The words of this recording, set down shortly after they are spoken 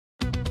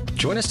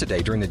Join us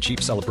today during the Jeep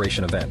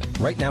Celebration event.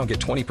 Right now, get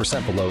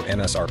 20% below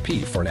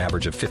MSRP for an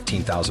average of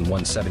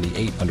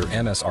 $15,178 under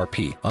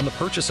MSRP on the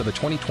purchase of a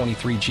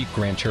 2023 Jeep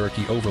Grand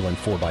Cherokee Overland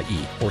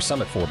 4xE or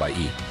Summit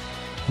 4xE.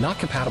 Not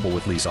compatible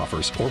with lease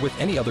offers or with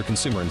any other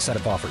consumer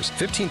incentive offers.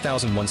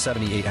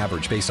 $15,178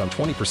 average based on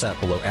 20%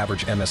 below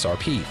average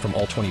MSRP from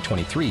all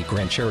 2023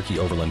 Grand Cherokee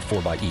Overland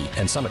 4xE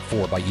and Summit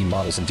 4xE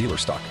models in dealer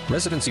stock.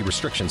 Residency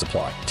restrictions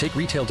apply. Take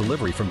retail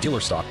delivery from dealer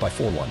stock by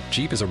 4/1.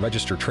 Jeep is a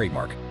registered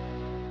trademark.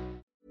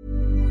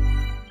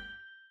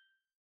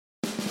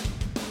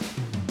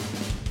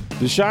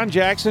 Deshaun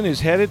Jackson is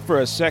headed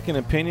for a second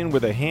opinion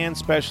with a hand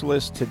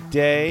specialist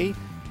today.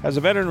 Has a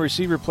veteran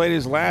receiver played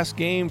his last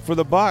game for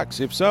the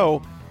Bucs? If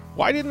so,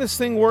 why didn't this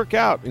thing work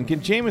out? And can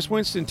Jameis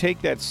Winston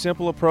take that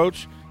simple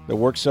approach that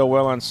worked so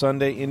well on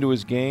Sunday into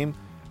his game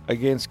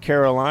against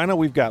Carolina?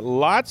 We've got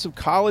lots of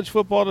college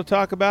football to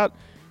talk about.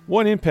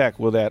 What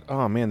impact will that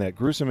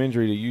gruesome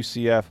injury to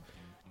UCF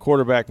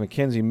quarterback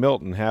Mackenzie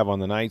Milton have on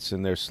the Knights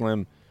and their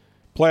slim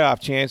playoff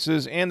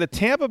chances? And the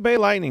Tampa Bay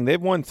Lightning,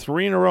 they've won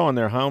 3 in a row on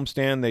their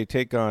homestand. They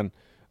take on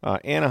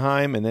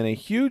Anaheim and then a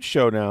huge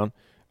showdown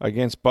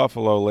against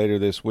Buffalo later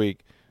this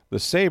week. The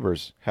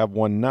Sabres have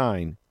won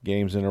 9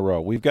 games in a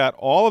row. We've got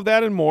all of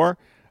that and more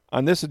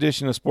on this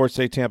edition of Sports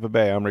Day Tampa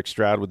Bay. I'm Rick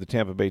Stroud with the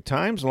Tampa Bay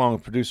Times, along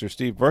with producer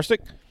Steve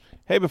Verstick.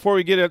 Hey, before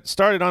we get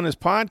started on this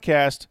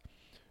podcast,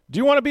 do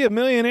you want to be a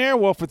millionaire?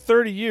 Well, for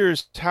 30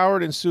 years,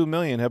 Howard and Sue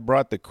Million have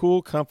brought the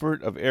cool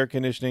comfort of air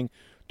conditioning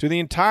to the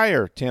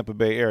entire Tampa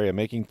Bay area,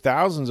 making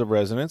thousands of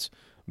residents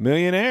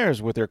millionaires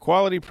with their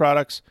quality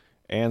products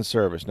and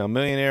service. Now,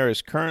 Millionaire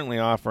is currently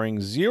offering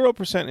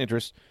 0%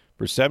 interest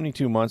for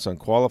 72 months on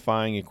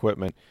qualifying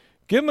equipment.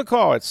 Give them a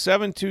call at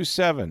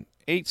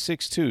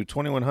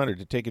 727-862-2100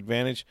 to take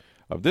advantage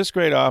of this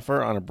great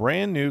offer on a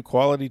brand new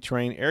quality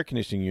Trane air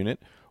conditioning unit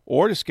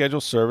or to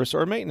schedule service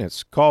or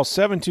maintenance. Call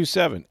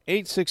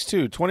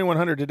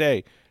 727-862-2100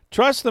 today.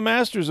 Trust the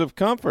masters of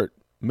comfort,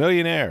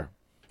 Millionaire.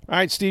 All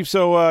right, Steve,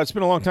 so it's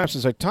been a long time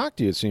since I talked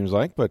to you, it seems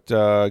like, but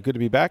good to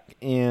be back.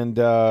 And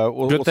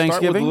we'll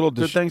start with a little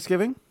Good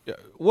Thanksgiving?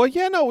 Well,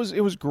 yeah, no,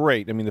 it was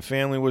great. I mean, the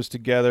family was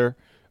together.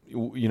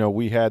 You know,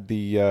 we had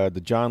the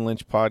John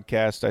Lynch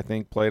podcast, I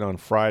think, played on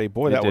Friday.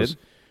 Boy, that was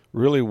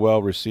really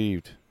well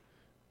received.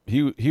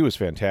 He was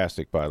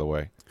fantastic, by the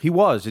way. He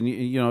was, and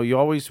you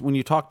always, when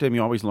you talk to him,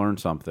 you always learn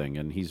something,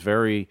 and he's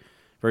very,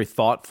 very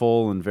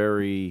thoughtful and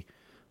very,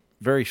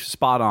 very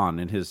spot on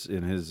in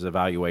his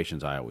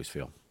evaluations. I always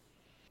feel.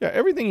 Yeah,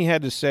 everything he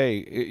had to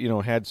say,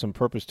 had some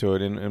purpose to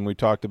it, and we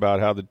talked about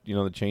how the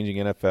changing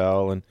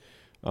NFL and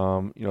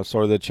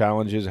sort of the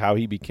challenges, how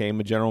he became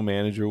a general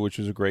manager, which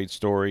was a great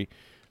story.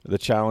 The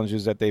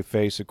challenges that they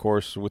face, of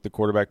course, with the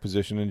quarterback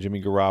position and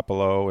Jimmy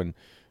Garoppolo, and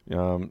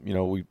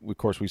we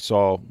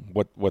saw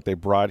what they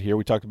brought here.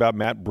 We talked about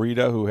Matt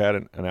Breida, who had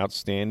an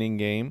outstanding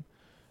game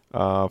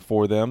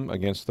for them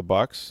against the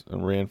Bucs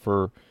and ran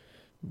for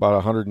about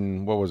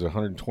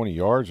 120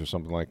 yards or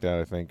something like that,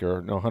 I think,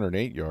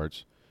 108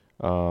 yards.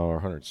 Or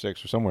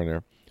 106 or somewhere in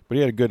there. But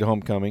he had a good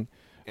homecoming.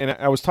 And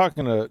I was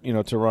talking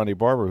to Ronde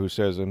Barber, who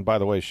says, and by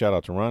the way, shout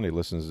out to Ronde,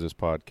 listens to this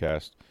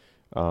podcast.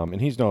 And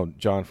he's known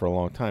John for a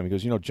long time. He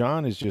goes,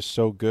 John is just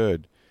so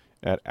good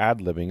at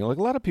ad-libbing. Like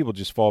a lot of people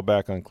just fall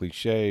back on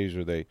cliches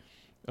or they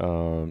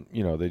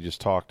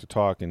just talk to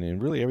talk.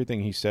 And really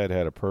everything he said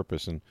had a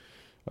purpose. And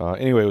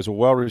anyway, it was a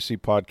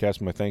well-received podcast.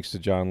 My thanks to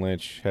John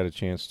Lynch. Had a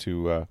chance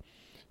to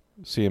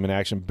see him in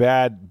action.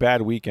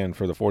 Bad weekend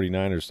for the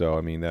 49ers, though.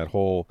 I mean, that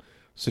whole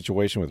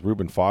situation with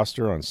Reuben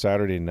Foster on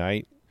Saturday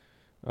night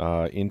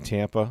in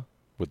Tampa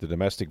with the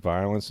domestic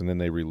violence, and then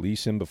they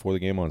release him before the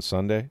game on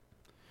Sunday.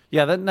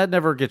 Yeah, that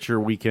never gets your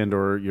weekend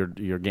or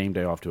your game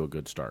day off to a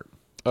good start.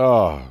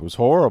 Oh, it was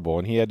horrible,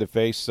 and he had to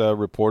face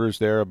reporters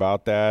there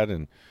about that,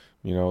 and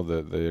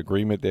the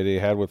agreement that he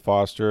had with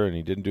Foster, and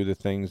he didn't do the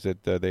things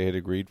that they had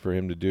agreed for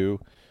him to do.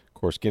 Of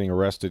course, getting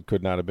arrested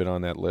could not have been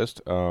on that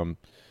list.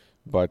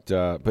 But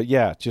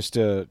yeah, just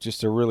a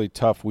really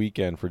tough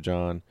weekend for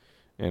John.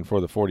 And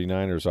for the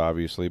 49ers,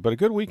 obviously, but a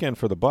good weekend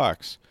for the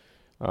Bucs,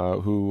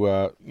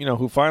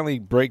 who finally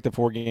break the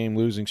 4-game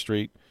losing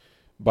streak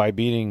by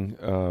beating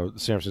the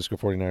San Francisco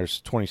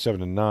 49ers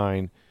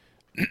 27-9.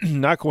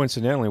 Not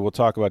coincidentally, we'll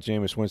talk about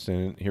Jameis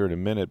Winston here in a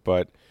minute,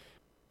 but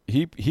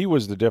he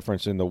was the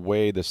difference in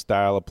the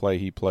style of play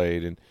he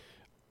played. And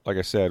like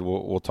I said,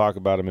 we'll talk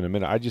about him in a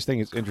minute. I just think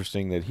it's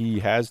interesting that he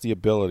has the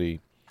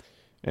ability,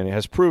 and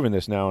has proven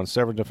this now on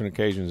several different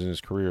occasions in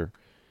his career,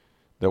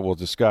 that we'll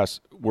discuss,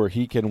 where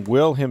he can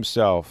will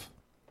himself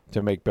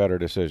to make better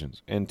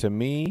decisions. And to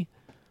me,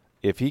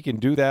 if he can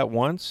do that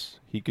once,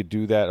 he could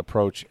do that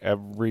approach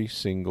every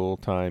single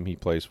time he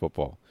plays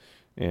football.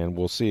 And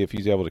we'll see if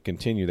he's able to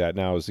continue that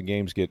now as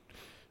the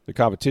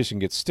competition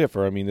gets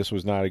stiffer. I mean, this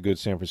was not a good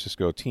San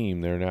Francisco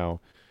team. They're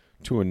now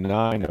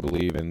 2-9, I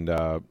believe, and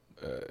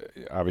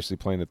obviously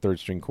playing the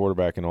third-string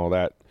quarterback and all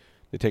that.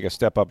 They take a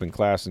step up in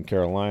class in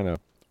Carolina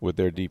with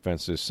their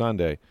defense this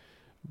Sunday.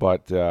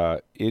 But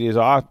it is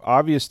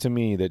obvious to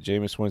me that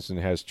Jameis Winston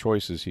has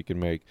choices he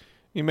can make.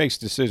 He makes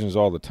decisions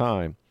all the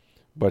time,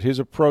 But his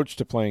approach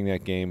to playing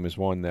that game is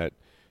one that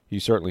he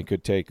certainly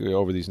could take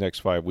over these next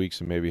 5 weeks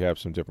and maybe have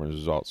some different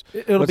results.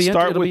 It'll be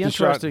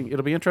interesting.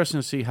 It'll be interesting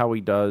to see how he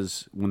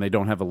does when they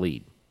don't have a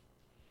lead,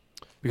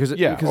 because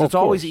it's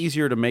always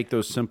easier to make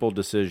those simple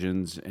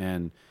decisions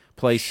and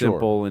play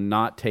simple and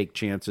not take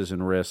chances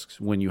and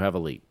risks when you have a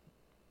lead,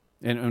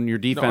 and your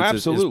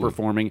defense is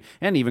performing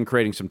and even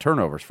creating some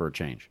turnovers for a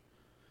change.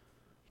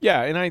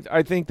 Yeah, and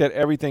I think that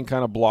everything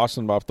kind of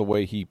blossomed off the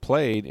way he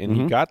played, and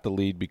he got the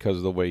lead because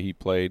of the way he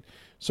played.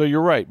 So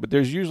you're right, but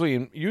there's usually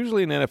in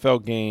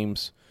NFL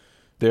games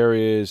there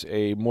is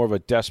a more of a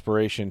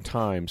desperation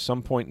time,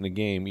 some point in the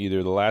game,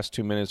 either the last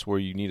 2 minutes where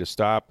you need a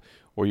stop,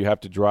 or you have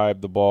to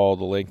drive the ball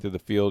the length of the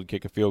field,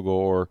 kick a field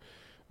goal,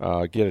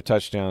 or get a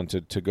touchdown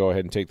to go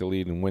ahead and take the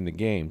lead and win the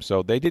game.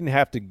 So they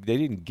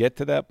didn't get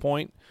to that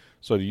point.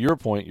 So to your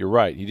point, you're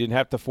right. He didn't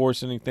have to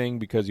force anything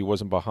because he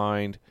wasn't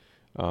behind.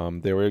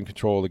 They were in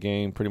control of the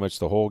game pretty much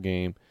the whole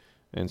game.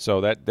 And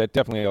so that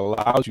definitely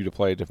allows you to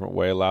play a different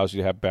way, allows you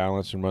to have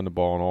balance and run the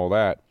ball and all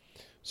that.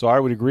 So I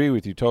would agree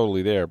with you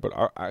totally there.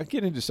 But I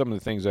get into some of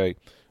the things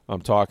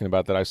I'm talking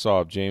about that I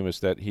saw of Jameis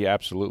that he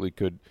absolutely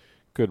could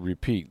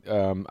repeat.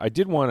 I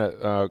did want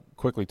to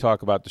quickly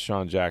talk about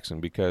Deshaun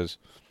Jackson because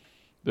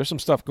there's some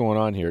stuff going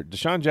on here.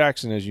 Deshaun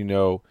Jackson, as you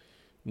know,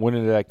 went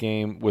into that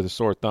game with a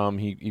sore thumb.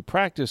 He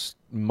practiced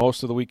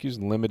most of the week. He was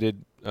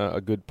limited a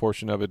good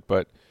portion of it,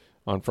 but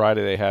on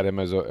Friday they had him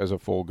as a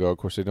full go. Of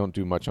course, they don't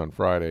do much on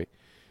Friday.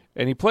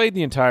 And he played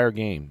the entire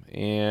game.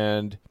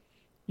 And,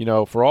 you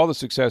know, for all the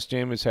success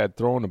Jameis had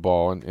throwing the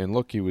ball, and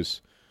look, he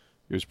was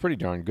pretty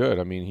darn good.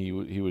 I mean,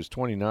 he was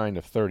 29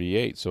 of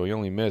 38, so he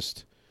only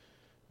missed,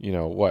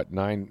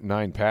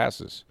 nine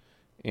passes.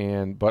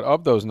 But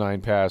of those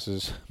 9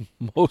 passes,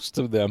 most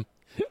of them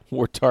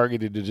were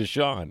targeted to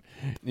Deshaun.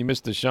 He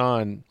missed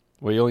Deshaun.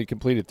 Well, he only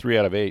completed 3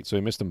 out of 8, so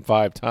he missed him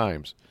 5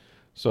 times.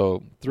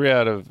 So 3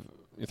 out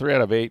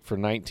of 8 for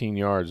 19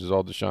 yards is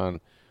all Deshaun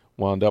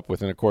wound up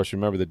with. And, of course,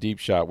 remember the deep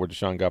shot where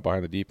Deshaun got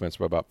behind the defense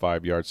by about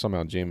 5 yards.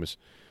 Somehow Jameis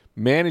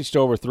managed to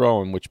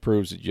overthrow him, which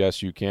proves that,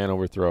 yes, you can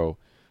overthrow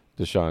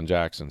Deshaun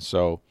Jackson.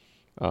 So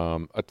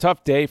a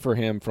tough day for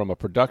him from a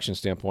production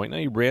standpoint. Now,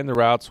 he ran the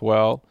routes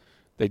well.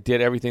 They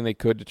did everything they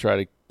could to try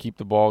to keep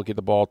the ball, get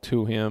the ball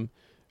to him.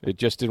 It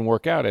just didn't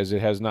work out, as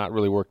it has not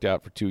really worked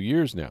out for 2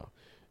 years now.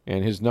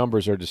 And his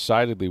numbers are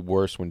decidedly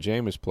worse when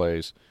Jameis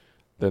plays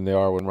than they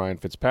are when Ryan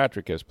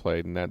Fitzpatrick has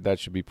played, and that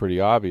should be pretty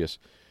obvious.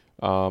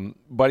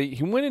 But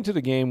he went into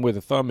the game with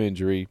a thumb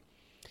injury,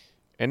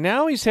 and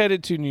now he's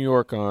headed to New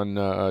York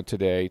on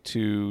today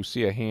to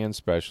see a hand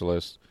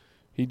specialist.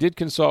 He did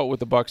consult with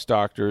the Bucs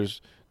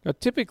doctors. Now,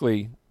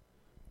 typically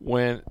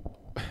when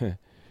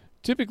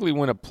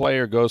a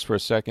player goes for a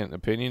second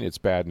opinion, it's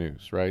bad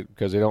news, right?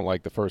 Because they don't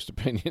like the first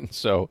opinion.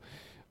 So,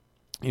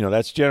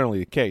 that's generally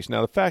the case.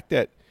 Now, the fact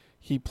that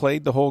he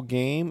played the whole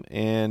game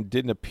and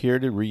didn't appear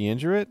to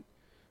re-injure it,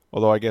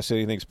 although I guess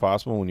anything's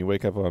possible when you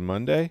wake up on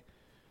Monday,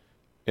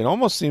 it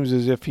almost seems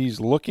as if he's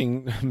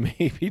looking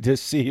maybe to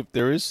see if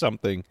there is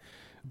something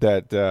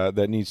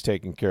that needs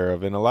taken care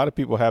of. And a lot of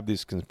people have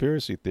these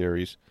conspiracy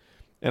theories,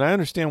 and I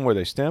understand where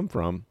they stem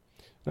from.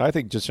 And I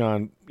think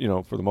Deshaun,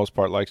 for the most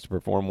part, likes to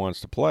perform,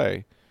 wants to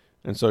play,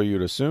 and so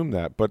you'd assume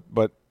that.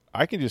 But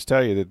I can just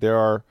tell you that there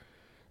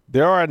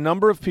are a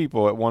number of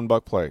people at One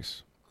Buck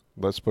Place,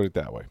 let's put it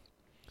that way,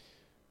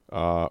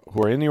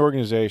 who are in the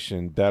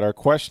organization that are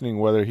questioning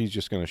whether he's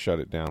just going to shut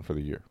it down for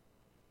the year.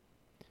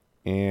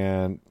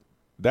 And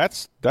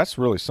that's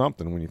really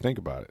something when you think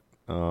about it.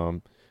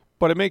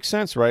 But it makes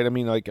sense, right? I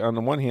mean, like on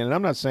the one hand, and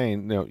I'm not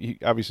saying,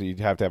 obviously you'd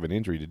have to have an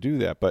injury to do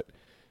that, but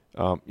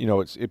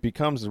it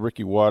becomes the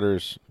Ricky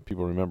Waters,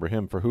 people remember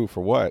him for who,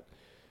 for what,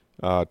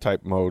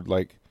 type mode.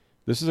 Like,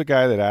 this is a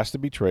guy that asked to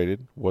be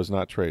traded, was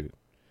not traded.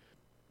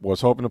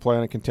 Was hoping to play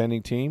on a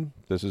contending team.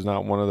 This is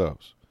not one of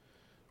those.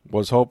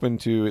 Was hoping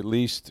to at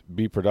least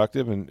be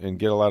productive and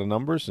get a lot of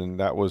numbers, and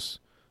that was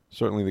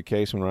certainly the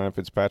case when Ryan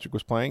Fitzpatrick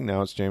was playing.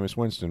 Now it's Jameis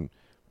Winston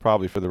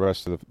probably for the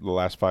rest of the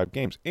last 5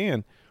 games.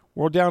 And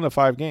we're down to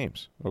 5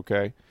 games,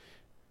 okay?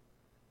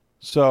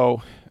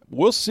 So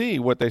we'll see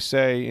what they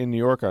say in New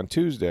York on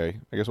Tuesday.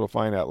 I guess we'll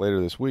find out later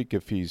this week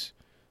if he's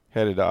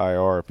headed to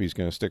IR, if he's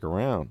going to stick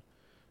around.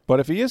 But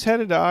if he is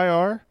headed to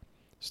IR,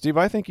 Steve,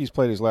 I think he's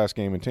played his last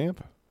game in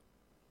Tampa.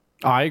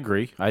 I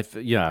agree.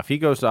 If he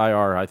goes to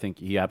IR, I think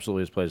he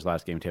absolutely has played his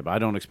last game in Tampa. I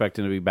don't expect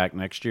him to be back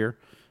next year.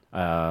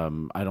 I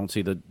don't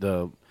see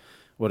the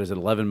what is it,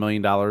 $11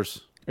 million?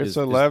 It's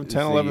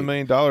 $11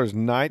 million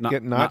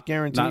not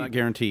guaranteed. Not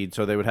guaranteed,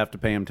 so they would have to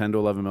pay him $10 to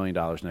 $11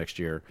 million next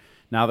year.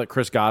 Now that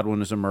Chris Godwin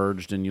has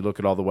emerged and you look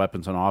at all the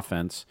weapons on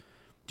offense,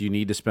 do you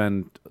need to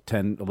spend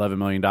 $10, $11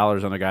 million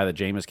on a guy that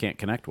Jameis can't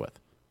connect with?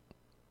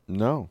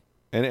 No.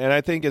 And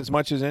I think as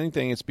much as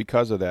anything, it's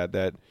because of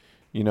that,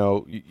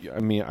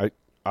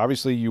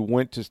 obviously you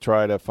went to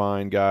try to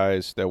find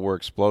guys that were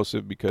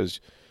explosive because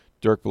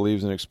Dirk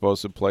believes in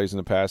explosive plays in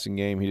the passing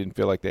game. He didn't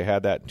feel like they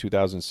had that in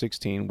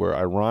 2016, where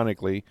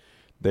ironically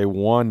they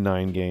won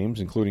 9 games,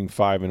 including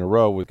 5 in a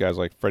row with guys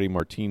like Freddie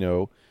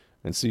Martino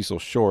and Cecil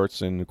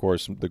Shorts, and, of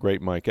course, the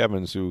great Mike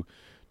Evans, who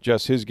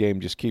just his game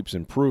just keeps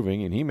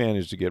improving, and he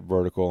managed to get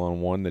vertical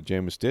on one that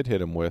Jameis did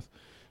hit him with.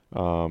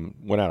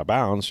 Went out of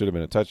bounds, should have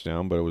been a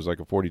touchdown, but it was like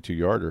a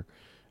 42-yarder.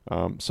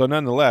 So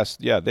nonetheless,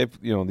 yeah,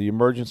 they've the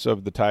emergence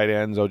of the tight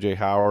ends, O.J.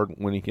 Howard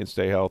when he can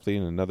stay healthy,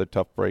 and another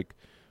tough break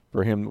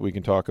for him that we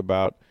can talk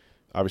about.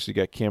 Obviously,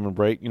 got Cameron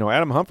Brate.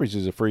 Adam Humphries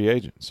is a free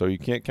agent, so you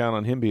can't count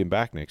on him being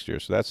back next year.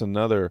 So that's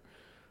another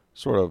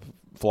sort of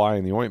fly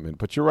in the ointment.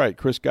 But you're right,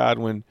 Chris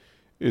Godwin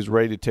is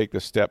ready to take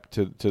the step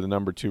to the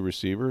number 2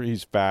 receiver.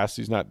 He's fast.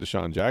 He's not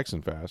Deshaun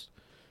Jackson fast,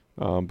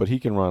 but he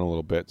can run a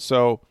little bit.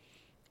 So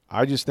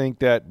I just think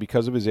that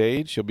because of his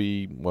age, he'll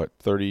be,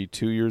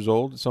 32 years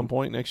old at some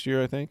point next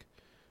year, I think.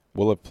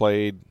 Will have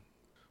played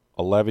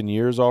 11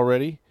 years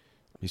already.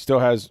 He still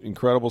has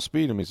incredible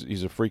speed. I mean,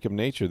 he's a freak of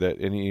nature,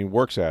 and he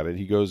works at it.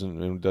 He goes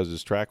and does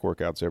his track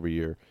workouts every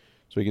year.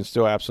 So he can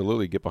still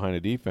absolutely get behind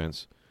a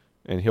defense,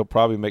 and he'll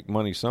probably make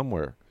money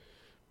somewhere.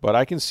 But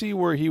I can see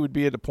where he would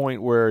be at the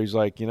point where he's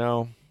like, if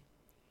I'm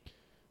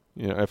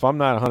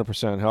not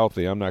 100%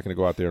 healthy, I'm not going to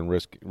go out there and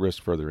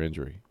risk further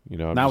injury.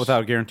 Not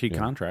without a guaranteed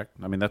contract.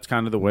 I mean, that's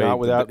kind of the way. Not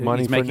without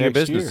money he's for making next a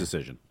business year.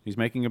 decision. He's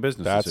making a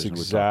business That's decision.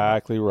 That's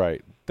exactly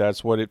right.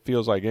 That's what it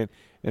feels like. And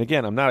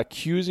again, I'm not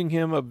accusing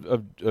him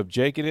of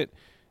jaking it.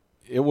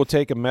 It will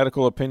take a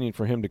medical opinion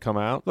for him to come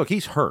out. Look,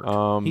 he's hurt.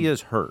 He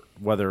is hurt.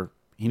 Whether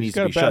he needs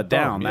to be shut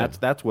down,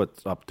 that's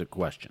what's up to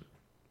question.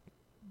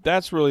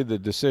 That's really the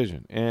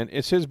decision, and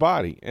it's his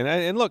body.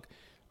 And look,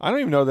 I don't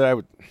even know that I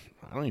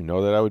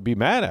would be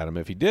mad at him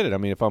if he did it. I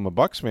mean, if I'm a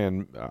Bucs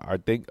fan, I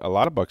think a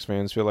lot of Bucs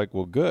fans feel like,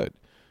 well, good,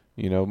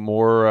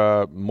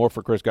 more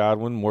for Chris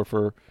Godwin, more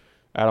for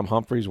Adam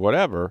Humphries,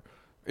 whatever.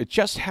 It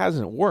just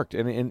hasn't worked,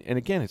 and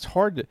again, it's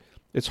hard to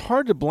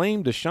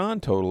blame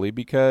Deshaun totally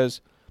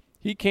because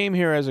he came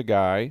here as a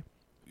guy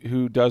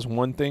who does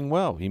one thing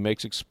well. He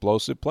makes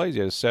explosive plays.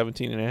 He has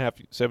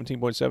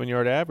 17.7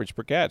 yard average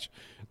per catch.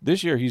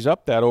 This year, he's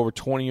up that over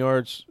 20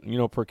 yards,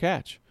 per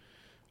catch.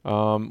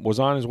 Was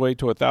on his way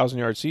to a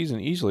 1,000-yard season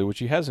easily, which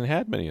he hasn't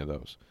had many of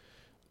those.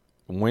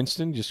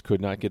 Winston just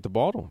could not get the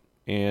ball to him,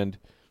 and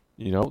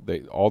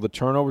all the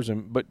turnovers.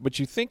 But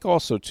you think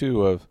also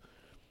too of,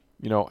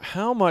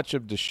 how much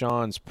of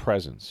Deshaun's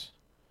presence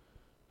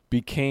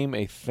became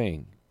a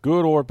thing,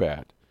 good or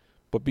bad,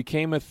 but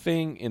became a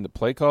thing in the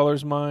play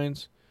callers'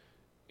 minds,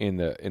 in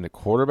the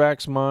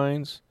quarterbacks'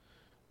 minds.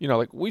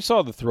 Like we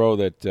saw the throw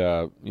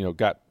that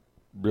got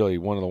really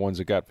one of the ones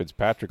that got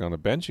Fitzpatrick on the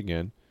bench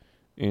again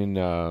in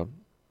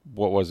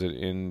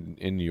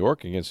in New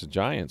York against the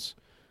Giants.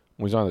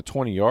 When he's on the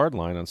 20-yard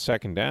line on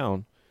second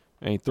down,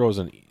 and he throws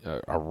an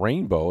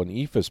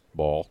ephus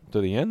ball to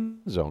the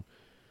end zone,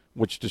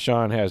 which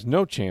Deshaun has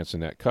no chance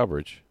in that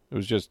coverage. It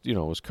was just, it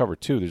was cover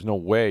 2. There's no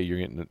way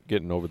you're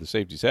getting over the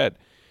safety's head.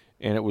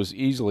 And it was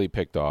easily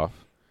picked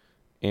off.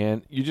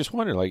 And you just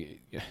wonder,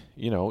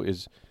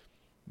 is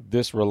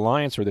this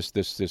reliance or this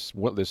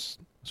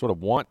sort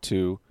of want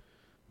to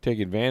take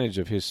advantage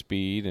of his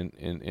speed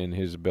and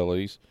his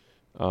abilities,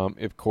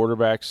 if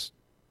quarterbacks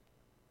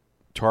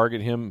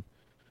target him,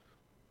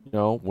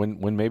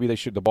 when maybe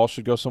the ball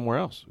should go somewhere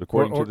else,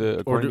 according to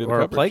the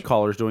coverage. Play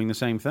callers doing the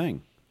same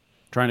thing,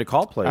 trying to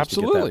call plays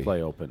to get that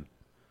play open.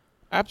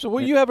 Absolutely.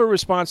 Well, you have a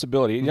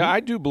responsibility. Mm-hmm. Yeah, I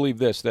do believe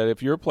this, that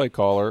if you're a play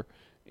caller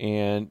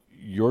and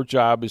your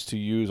job is to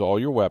use all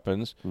your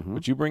weapons,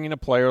 but you bring in a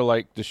player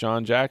like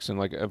Deshaun Jackson,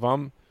 like if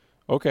I'm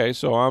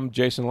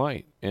Jason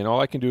Light, and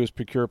all I can do is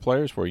procure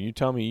players for you. You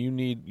tell me you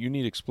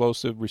need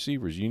explosive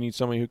receivers. You need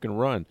somebody who can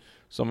run,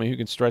 somebody who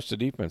can stretch the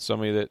defense,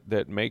 somebody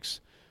that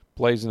makes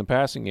plays in the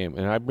passing game.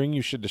 And I bring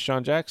you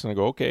Deshaun Jackson. I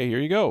go, okay, here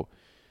you go.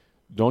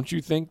 Don't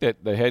you think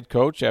that the head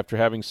coach, after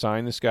having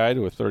signed this guy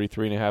to a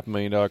 $33.5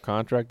 million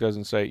contract,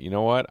 doesn't say, you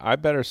know what, I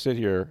better sit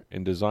here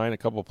and design a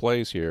couple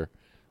plays here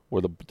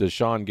where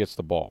Deshaun gets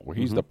the ball, where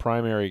he's the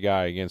primary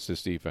guy against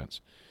this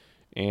defense.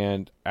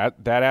 And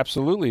that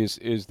absolutely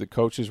is the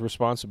coach's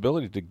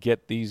responsibility to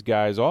get these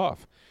guys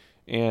off.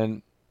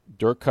 And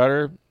Dirk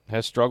Cutter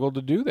has struggled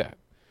to do that.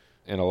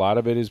 And a lot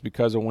of it is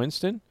because of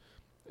Winston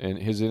and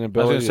his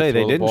inability to throw the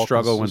ball. They didn't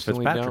struggle when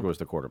Fitzpatrick was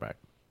the quarterback.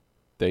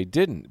 They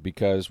didn't,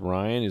 because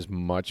Ryan is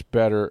much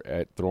better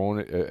at throwing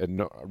it, at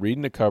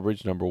reading the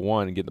coverage, number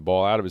one, and getting the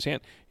ball out of his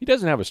hand. He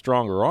doesn't have a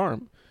stronger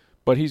arm,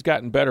 but he's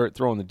gotten better at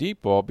throwing the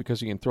deep ball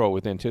because he can throw it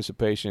with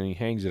anticipation, and he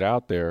hangs it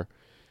out there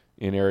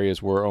in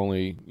areas where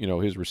only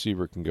his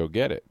receiver can go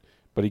get it.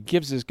 But he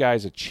gives his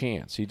guys a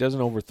chance. He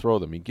doesn't overthrow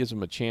them. He gives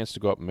them a chance to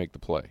go up and make the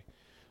play.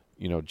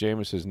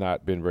 Jameis has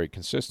not been very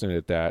consistent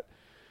at that.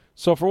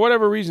 So for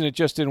whatever reason, it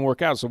just didn't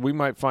work out. So we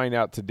might find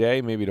out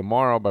today, maybe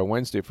tomorrow, by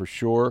Wednesday for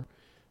sure,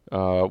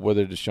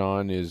 whether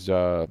Deshaun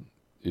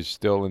is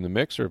still in the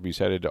mix or if he's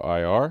headed to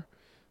IR.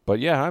 But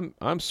yeah,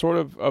 I'm sort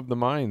of the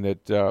mind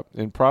that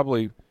and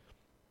probably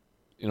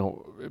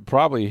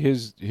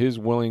his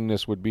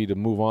willingness would be to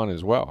move on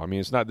as well. I mean,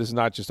 this is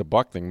not just a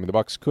Buck thing. I mean, the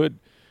Bucs could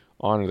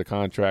honor the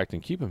contract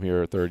and keep him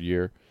here a third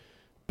year,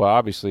 but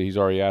obviously he's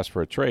already asked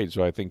for a trade,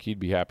 so I think he'd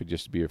be happy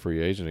just to be a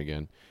free agent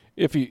again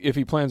if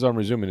he plans on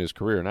resuming his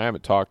career. And I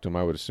haven't talked to him.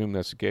 I would assume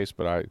that's the case,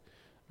 but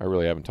I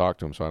really haven't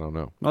talked to him, so I don't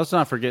know. Well, let's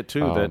not forget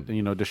too that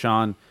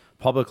Deshaun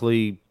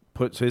publicly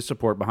puts his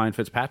support behind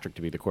Fitzpatrick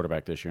to be the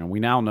quarterback this year. And we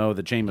now know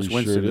that Jameis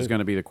Winston is going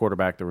to be the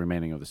quarterback the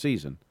remaining of the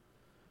season,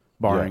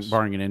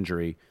 barring an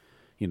injury.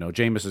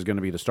 Jameis is going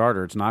to be the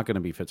starter. It's not going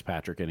to be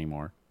Fitzpatrick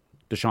anymore.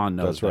 Deshaun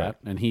knows that. Right.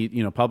 And he,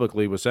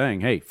 publicly was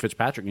saying, hey,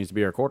 Fitzpatrick needs to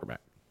be our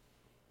quarterback.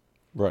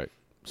 Right.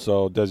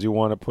 So does he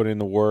want to put in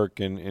the work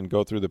and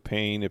go through the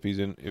pain if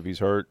he's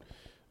hurt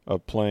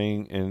of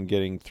playing and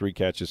getting 3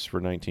 catches for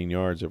 19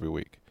 yards every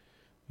week?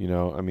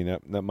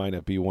 That might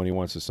not be one he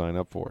wants to sign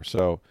up for.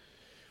 So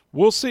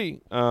we'll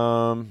see.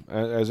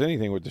 As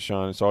anything with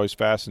Deshaun, it's always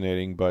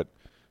fascinating. But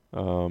I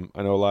know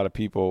a lot of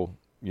people,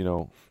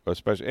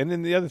 especially. And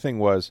then the other thing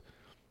was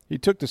he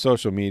took to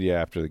social media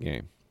after the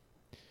game.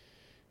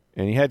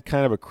 And he had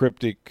kind of a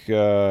cryptic, I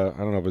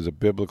don't know if it was a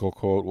biblical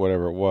quote,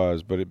 whatever it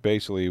was, but it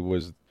basically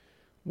was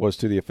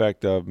to the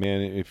effect of,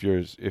 man, if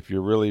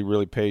you're really,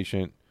 really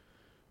patient,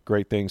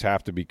 great things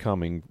have to be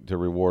coming to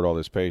reward all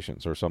this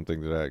patience, or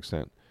something to that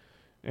extent.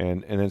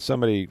 And then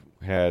somebody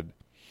had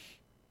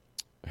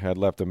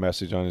left a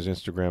message on his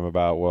Instagram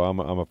about, well, I'm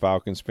a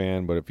Falcons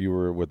fan, but if you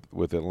were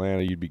with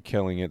Atlanta, you'd be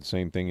killing it.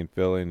 Same thing in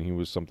Philly. And he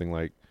was something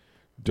like,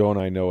 don't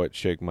I know it,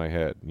 shake my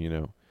head,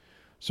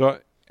 So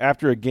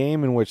after a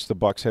game in which the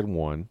Bucs had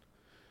won,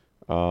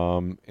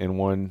 and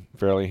won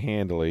fairly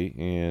handily,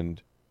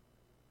 and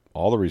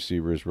all the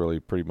receivers really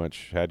pretty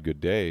much had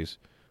good days,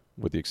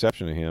 with the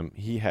exception of him,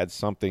 he had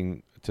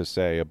something to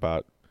say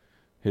about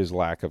his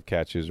lack of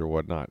catches or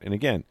whatnot. And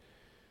again,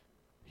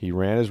 he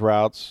ran his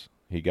routes.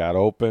 He got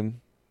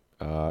open.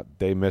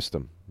 They missed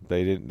him.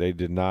 They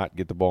did not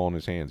get the ball in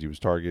his hands. He was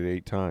targeted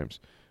 8 times,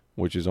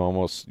 which is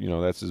almost,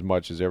 that's as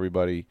much as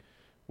everybody,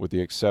 with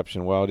the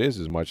exception, well, it is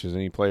as much as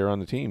any player on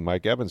the team.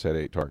 Mike Evans had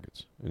 8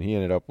 targets, and he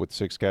ended up with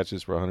 6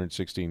 catches for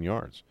 116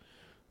 yards.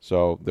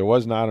 So there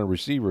was not a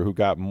receiver who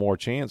got more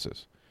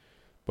chances,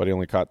 but he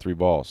only caught 3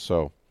 balls.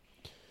 So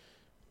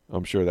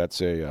I'm sure that's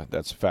a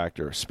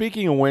factor.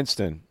 Speaking of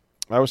Winston,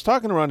 I was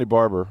talking to Ronnie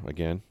Barber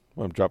again.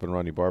 Well, I'm dropping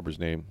Ronnie Barber's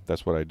name.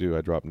 That's what I do.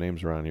 I drop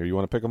names around here. You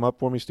want to pick them up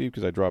for me, Steve?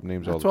 Because I drop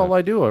names all the time. That's all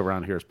I do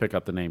around here is pick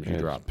up the names you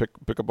drop.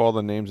 Pick up all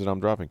the names that I'm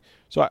dropping.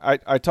 So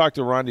I talked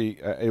to Ronnie.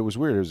 It was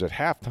weird. It was at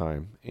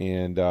halftime,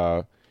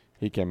 and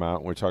he came out,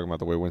 and we were talking about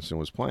the way Winston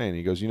was playing.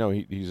 He goes,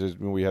 he says,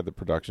 we had the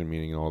production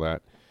meeting and all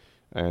that.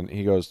 And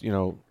he goes,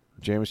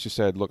 Jameis just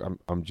said, look,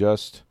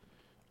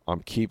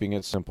 I'm keeping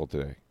it simple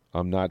today.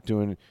 I'm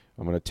going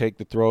to take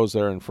the throws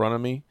that are in front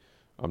of me.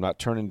 I'm not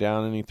turning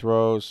down any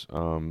throws.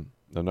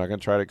 I'm not going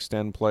to try to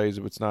extend plays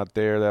if it's not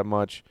there that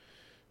much.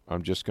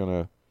 I'm just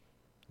going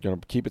to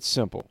keep it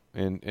simple.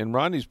 And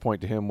Ronnie's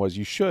point to him was,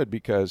 you should,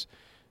 because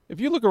if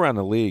you look around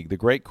the league, the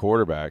great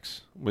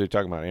quarterbacks, whether you're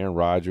talking about Aaron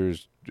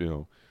Rodgers,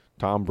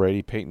 Tom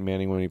Brady, Peyton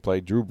Manning when he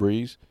played, Drew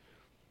Brees,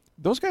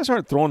 those guys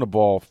aren't throwing the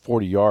ball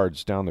 40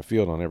 yards down the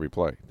field on every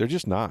play. They're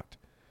just not.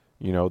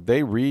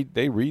 They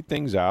read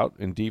things out,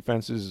 and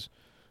defenses,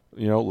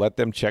 let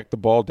them check the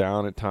ball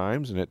down at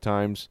times, and at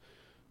times,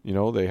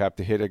 they have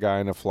to hit a guy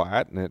in a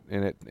flat,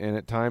 and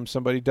at times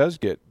somebody does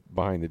get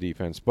behind the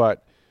defense.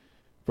 But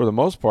for the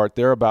most part,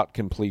 they're about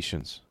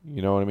completions.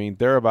 You know what I mean?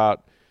 They're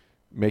about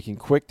making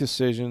quick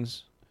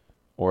decisions,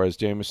 or as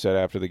Jameis said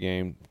after the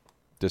game,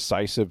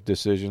 decisive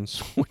decisions,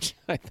 which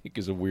I think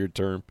is a weird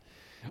term.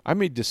 I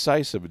mean,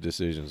 decisive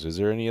decisions. Is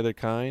there any other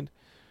kind?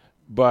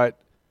 But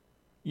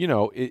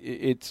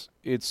it's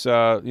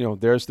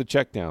there's the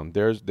check down.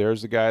 There's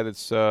the guy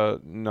that's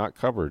not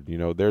covered.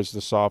 There's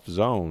the soft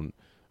zone.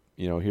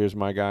 Here's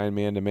my guy in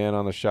man-to-man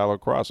on the shallow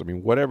cross. I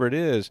mean, whatever it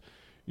is,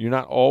 you're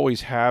not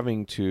always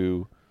having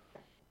to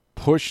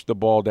push the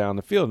ball down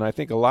the field. And I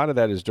think a lot of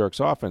that is Dirk's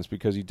offense,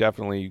 because he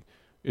definitely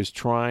is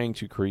trying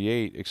to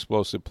create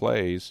explosive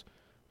plays,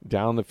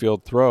 down the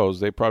field throws.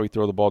 They probably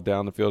throw the ball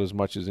down the field as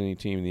much as any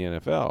team in the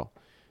NFL.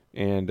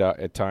 And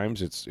at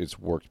times it's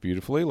worked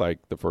beautifully,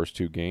 like the first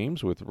 2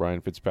 games with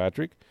Ryan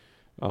Fitzpatrick.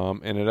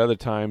 And at other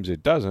times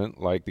it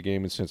doesn't, like the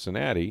game in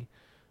Cincinnati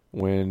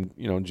when,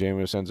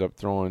 Jameis ends up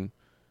throwing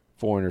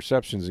 4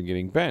 interceptions and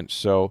getting benched.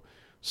 So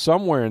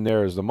somewhere in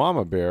there is the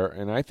mama bear.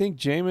 And I think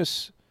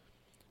Jameis,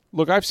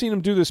 look, I've seen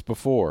him do this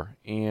before.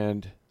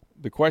 And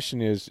the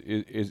question is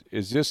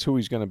this who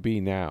he's going to be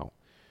now?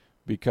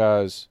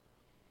 Because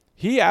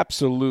he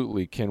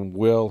absolutely can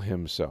will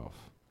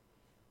himself.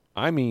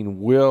 I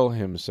mean, will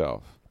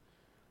himself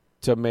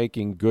to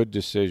making good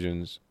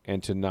decisions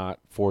and to not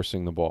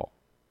forcing the ball.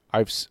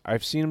 I've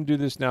seen him do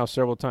this now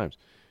several times.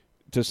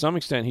 To some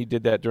extent, he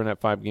did that during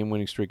that 5-game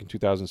winning streak in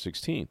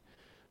 2016.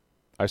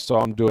 I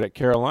saw him do it at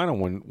Carolina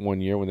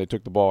one year when they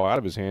took the ball out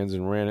of his hands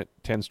and ran it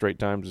 10 straight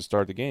times to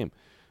start the game.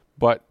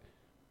 But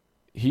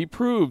he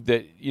proved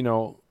that,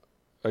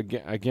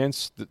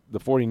 against the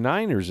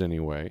 49ers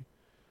anyway,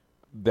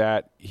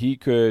 that he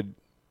could,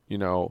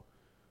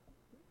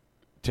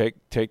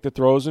 take the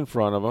throws in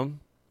front of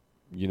him,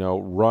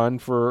 run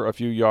for a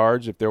few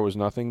yards if there was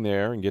nothing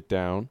there and get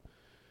down,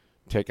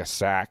 take a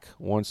sack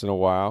once in a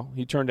while.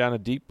 He turned down a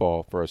deep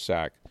ball for a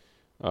sack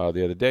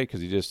the other day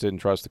because he just didn't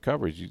trust the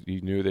coverage.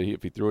 He knew that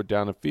if he threw it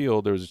down the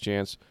field, there was a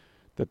chance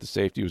that the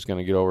safety was going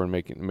to get over and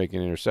make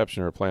an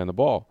interception or a play on the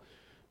ball.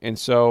 And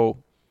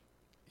so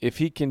if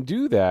he can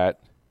do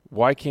that,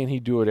 why can't he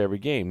do it every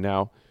game?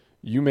 Now,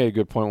 you made a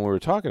good point when we were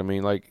talking. I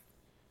mean, like,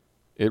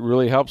 it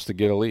really helps to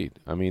get a lead.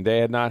 I mean, they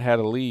had not had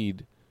a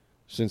lead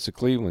since the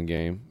Cleveland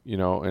game, you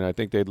know, and I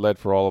think they'd led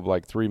for all of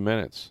like 3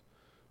 minutes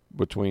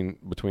between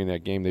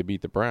that game. They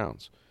beat the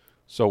Browns.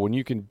 So when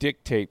you can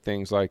dictate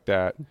things like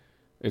that,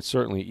 it's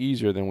certainly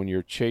easier than when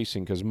you're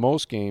chasing, because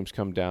most games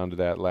come down to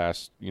that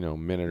last, you know,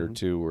 minute or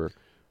two where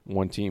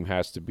one team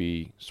has to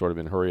be sort of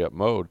in hurry-up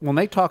mode. Well,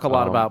 they talk a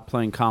lot about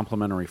playing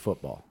complementary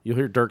football. You'll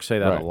hear Dirk say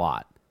that a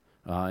lot,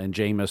 and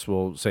Jameis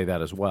will say that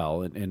as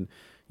well. And,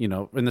 you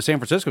know, in the San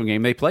Francisco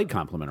game, they played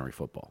complementary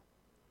football.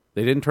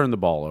 They didn't turn the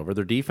ball over.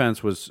 Their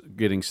defense was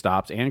getting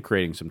stops and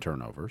creating some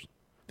turnovers.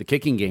 The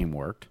kicking game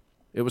worked.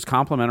 It was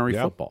complementary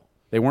football.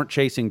 They weren't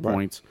chasing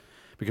points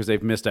because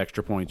they've missed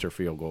extra points or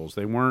field goals.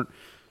 They weren't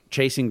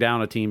chasing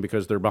down a team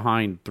because they're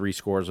behind 3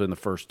 scores in the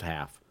first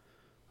half.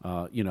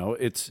 You know,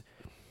 it's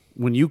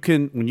when you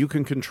can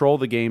control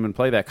the game and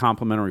play that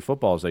complementary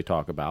football as they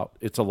talk about,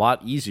 it's a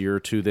lot easier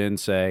to then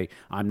say,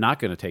 I'm not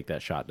going to take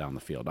that shot down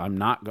the field. I'm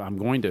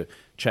going to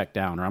check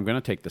down, or I'm going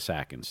to take the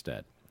sack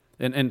instead.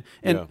 And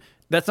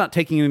that's not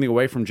taking anything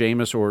away from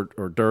Jameis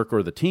or Dirk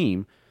or the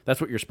team. That's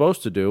what you're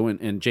supposed to do,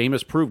 and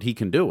Jameis proved he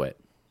can do it.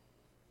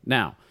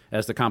 Now,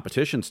 as the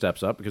competition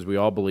steps up, because we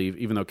all believe,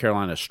 even though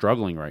Carolina is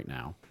struggling right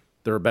now,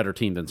 they're a better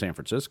team than San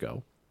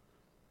Francisco.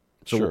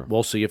 So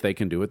we'll see if they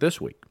can do it this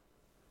week.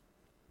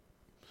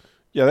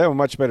 Yeah, they have a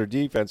much better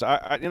defense.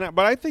 But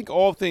I think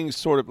all things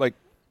sort of like,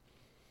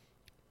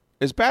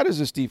 as bad as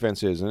this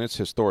defense is, and it's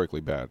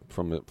historically bad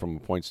from a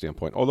point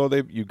standpoint, although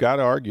you got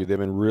to argue they've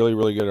been really,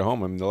 really good at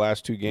home. I mean, the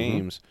last 2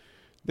 games,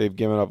 they've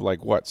given up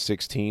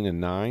 16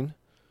 and 9,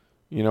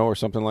 you know, or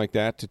something like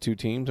that to 2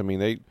 teams. I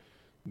mean,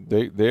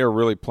 they are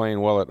really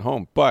playing well at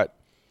home. But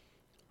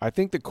I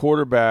think the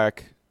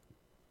quarterback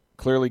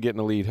clearly getting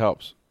the lead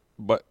helps,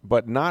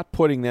 but not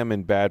putting them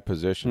in bad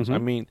positions. I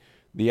mean,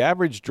 the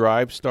average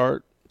drive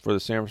start for the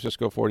San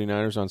Francisco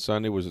 49ers on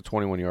Sunday was a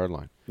 21-yard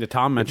line. Yeah,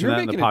 Tom mentioned that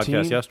in the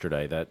podcast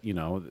yesterday, that, you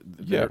know,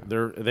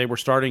 they were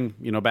starting,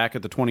 you know, back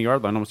at the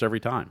 20-yard line almost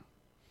every time.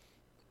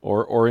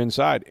 Or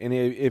inside. And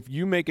if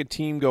you make a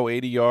team go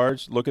 80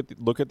 yards, look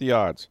at the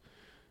odds.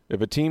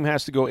 If a team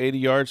has to go 80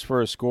 yards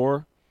for a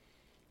score,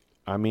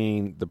 I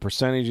mean, the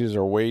percentages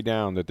are way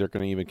down that they're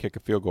going to even kick a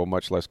field goal,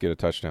 much less get a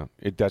touchdown.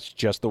 That's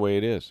just the way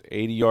it is.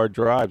 80-yard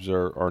drives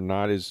are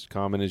not as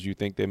common as you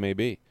think they may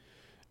be.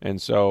 And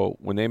so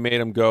when they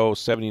made them go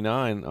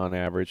 79 on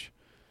average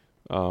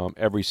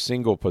every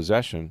single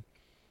possession,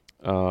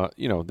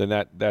 you know, then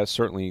that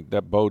certainly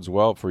bodes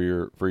well for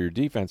your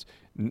defense.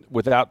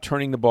 Without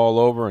turning the ball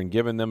over and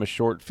giving them a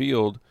short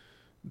field,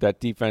 that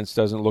defense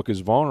doesn't look as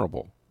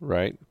vulnerable,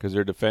 right? Because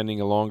they're defending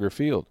a longer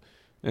field.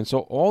 And so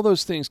all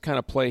those things kind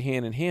of play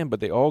hand in hand,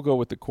 but they all go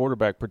with the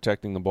quarterback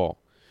protecting the ball.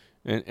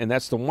 And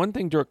that's the one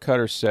thing Dirk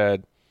Koetter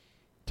said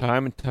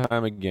time and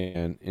time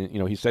again. And, you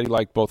know, he said he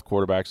liked both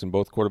quarterbacks, and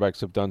both quarterbacks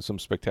have done some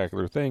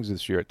spectacular things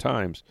this year at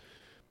times.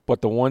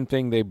 But the one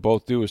thing they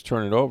both do is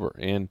turn it over.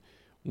 And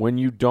when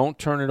you don't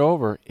turn it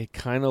over, it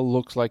kind of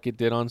looks like it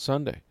did on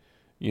Sunday.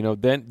 You know,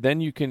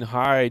 then you can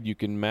hide, you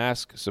can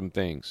mask some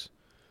things,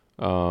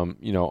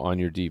 you know, on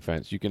your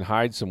defense. You can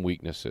hide some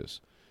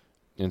weaknesses.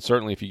 And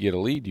certainly if you get a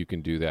lead, you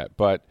can do that.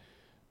 But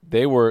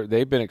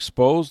they've been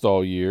exposed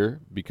all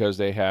year because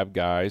they have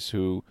guys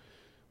who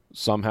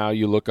somehow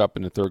you look up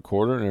in the third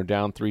quarter and they're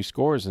down 3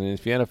 scores. And in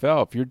the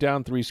NFL, if you're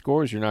down 3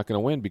 scores, you're not going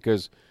to win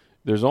because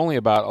there's only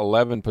about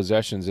 11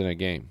 possessions in a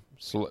game,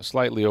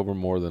 slightly over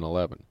more than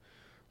 11.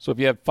 So if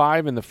you have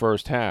 5 in the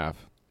first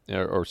half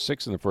or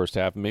 6 in the first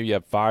half, maybe you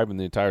have 5 in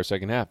the entire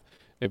second half.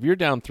 If you're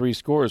down 3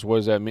 scores, what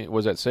does that mean? What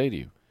does that say to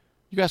you?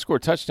 You got to score a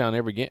touchdown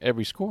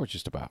every score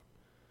just about.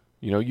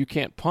 You know, you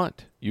can't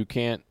punt. You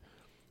can't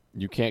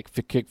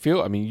kick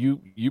field. I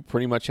mean, you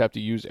pretty much have to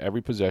use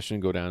every possession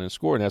and go down and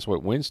score, and that's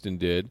what Winston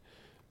did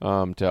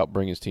to help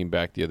bring his team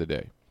back the other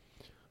day.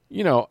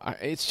 You know,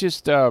 it's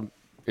just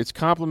it's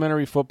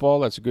complementary football.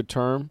 That's a good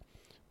term,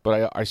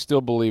 but I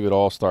still believe it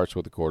all starts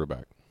with the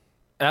quarterback.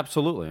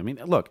 Absolutely. I mean,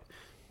 look,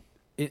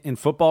 in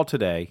football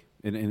today,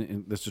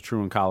 and this is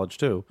true in college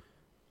too,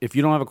 if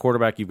you don't have a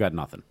quarterback, you've got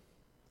nothing.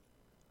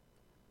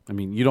 I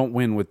mean, you don't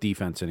win with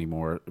defense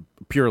anymore,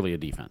 purely a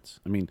defense.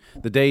 I mean,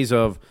 the days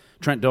of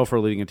Trent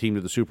Dilfer leading a team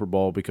to the Super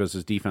Bowl because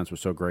his defense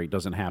was so great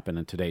doesn't happen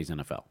in today's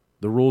NFL.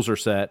 The rules are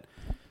set.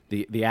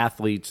 The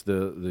athletes,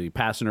 the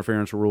pass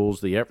interference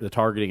rules, the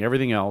targeting,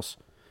 everything else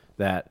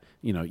that,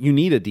 you know, you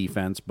need a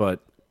defense,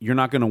 but you're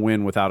not going to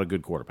win without a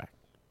good quarterback.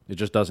 It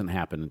just doesn't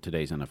happen in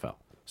today's NFL.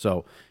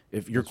 So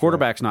if your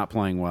quarterback's not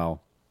playing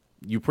well,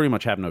 you pretty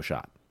much have no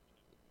shot.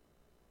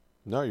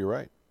 No, you're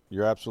right.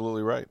 You're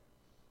absolutely right.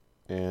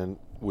 And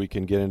we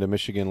can get into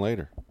Michigan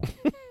later.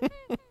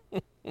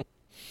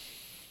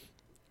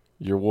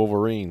 Your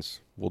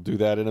Wolverines. We'll do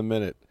that in a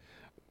minute.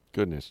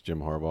 Goodness, Jim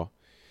Harbaugh.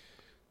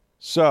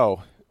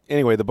 So,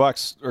 anyway, the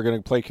Bucs are going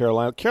to play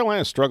Carolina.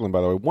 Carolina's struggling,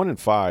 by the way,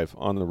 1-5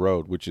 on the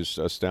road, which is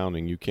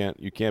astounding. You can't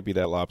be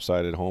that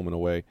lopsided home and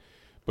away.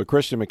 But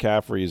Christian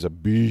McCaffrey is a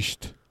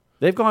beast.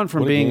 They've gone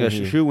from being a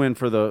shoe-in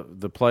for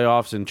the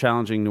playoffs and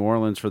challenging New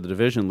Orleans for the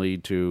division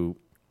lead to,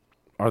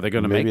 are they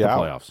going to make the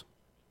playoffs?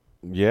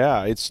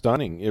 Yeah, it's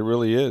stunning. It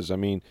really is. I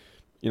mean,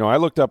 I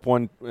looked up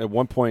at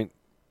one point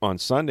on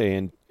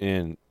Sunday,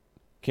 and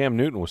Cam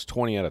Newton was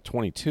 20 out of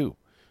 22. I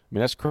mean,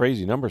 that's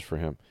crazy numbers for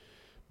him.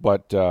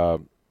 But,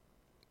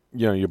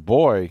 your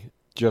boy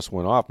just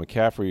went off.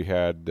 McCaffrey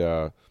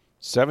had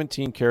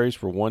 17 carries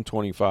for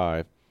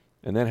 125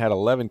 and then had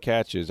 11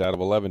 catches out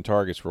of 11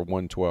 targets for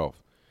 112.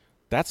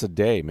 That's a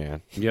day,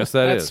 man. Yes,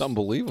 that's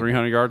unbelievable.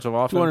 300 yards of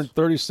offense.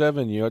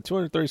 237 yards.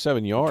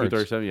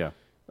 237, yeah.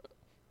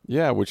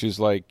 Yeah, which is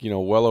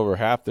well over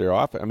half their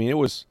offense. I mean, it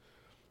was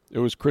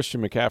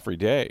Christian McCaffrey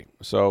day.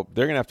 So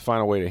they're going to have to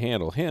find a way to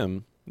handle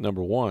him,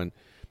 number one.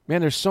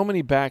 Man, there's so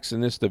many backs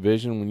in this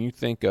division. When you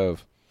think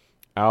of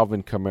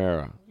Alvin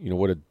Kamara,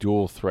 what a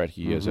dual threat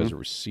he is as a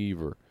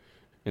receiver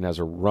and as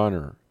a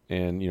runner.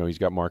 And, he's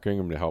got Mark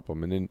Ingram to help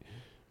him. And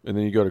then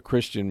you go to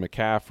Christian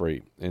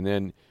McCaffrey. And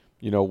then,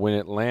 when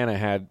Atlanta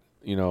had,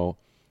 what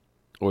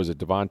was it,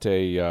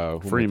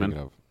 Devontae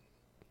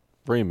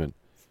Freeman.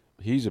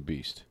 He's a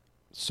beast.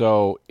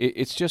 So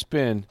it's just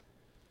been,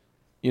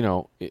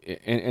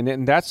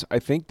 and that's, I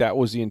think that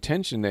was the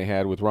intention they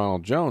had with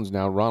Ronald Jones.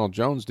 Now, Ronald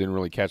Jones didn't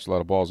really catch a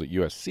lot of balls at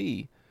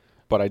USC,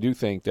 but I do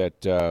think that,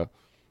 the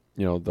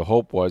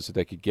hope was that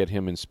they could get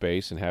him in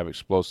space and have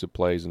explosive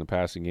plays in the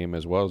passing game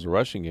as well as the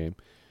rushing game,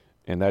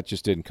 and that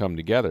just didn't come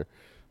together.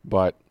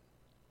 But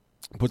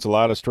puts a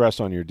lot of stress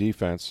on your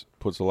defense,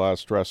 puts a lot of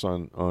stress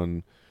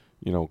on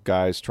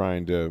guys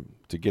trying to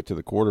get to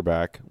the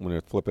quarterback when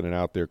they're flipping it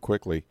out there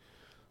quickly.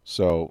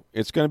 So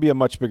it's going to be a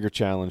much bigger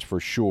challenge for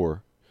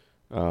sure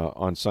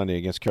on Sunday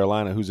against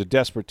Carolina, who's a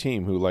desperate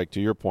team who, like to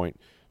your point,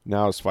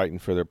 now is fighting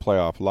for their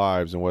playoff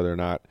lives and whether or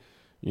not,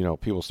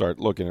 people start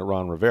looking at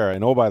Ron Rivera.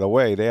 And, oh, by the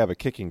way, they have a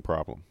kicking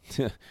problem.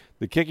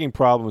 The kicking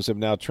problems have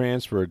now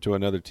transferred to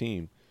another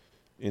team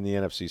in the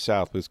NFC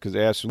South because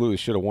they absolutely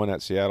should have won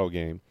that Seattle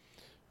game.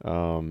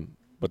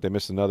 But they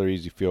missed another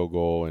easy field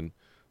goal, and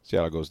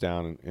Seattle goes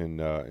down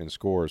and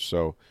scores.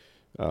 So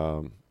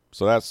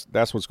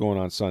that's what's going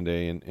on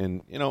Sunday.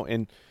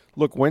 And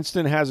look,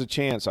 Winston has a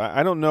chance.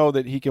 I don't know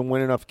that he can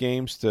win enough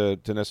games to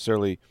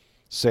necessarily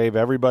save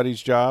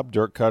everybody's job,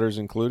 Dirk Cutter's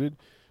included.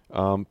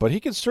 But he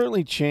can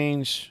certainly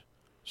change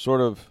sort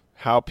of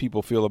how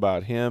people feel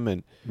about him.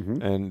 And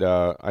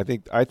I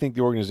think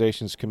the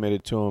organization's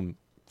committed to him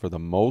for the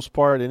most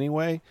part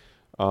anyway.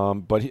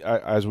 But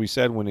as we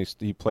said, when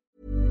he played.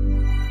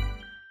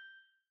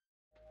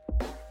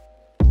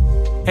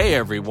 Hey,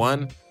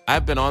 everyone.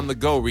 I've been on the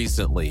go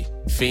recently.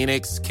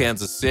 Phoenix,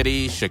 Kansas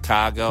City,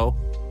 Chicago.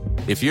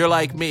 If you're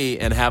like me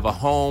and have a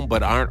home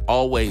but aren't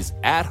always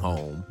at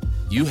home,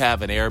 you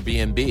have an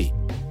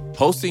Airbnb.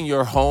 Hosting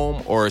your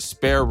home or a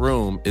spare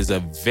room is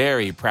a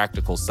very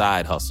practical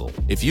side hustle.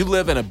 If you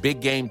live in a big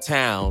game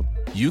town,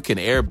 you can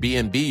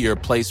Airbnb your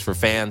place for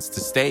fans to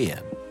stay in.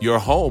 Your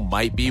home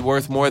might be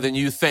worth more than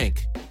you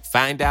think.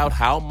 Find out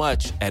how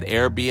much at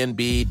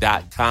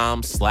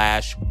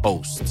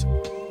airbnb.com/host.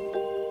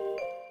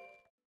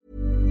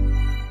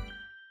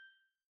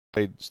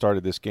 I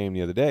started this game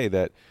the other day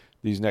that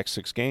these next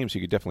 6 games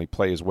he could definitely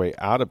play his way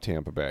out of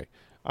Tampa Bay.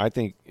 I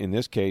think in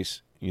this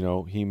case,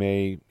 he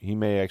may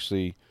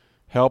actually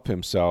help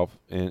himself,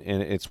 and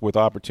it's with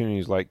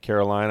opportunities like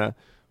Carolina,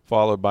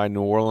 followed by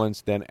New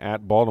Orleans, then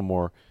at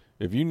Baltimore.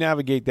 If you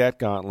navigate that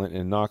gauntlet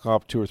and knock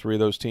off 2 or 3 of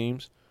those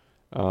teams,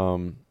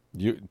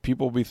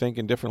 people will be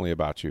thinking differently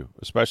about you,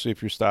 especially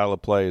if your style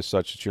of play is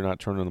such that you're not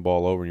turning the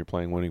ball over and you're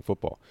playing winning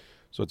football.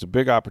 So it's a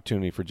big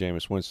opportunity for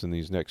Jameis Winston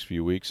these next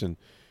few weeks, and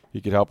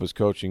he could help his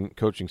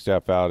coaching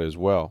staff out as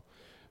well.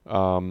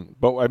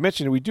 But I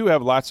mentioned we do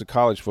have lots of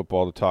college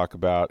football to talk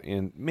about,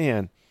 and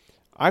man,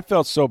 I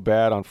felt so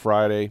bad on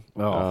Friday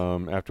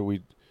after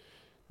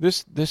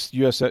this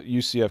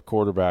UCF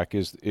quarterback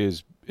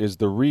is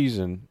the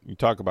reason you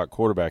talk about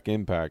quarterback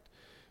impact.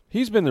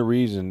 He's been the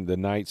reason the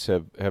Knights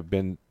have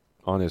been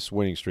on this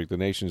winning streak, the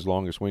nation's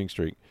longest winning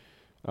streak.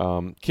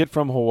 Kid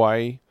from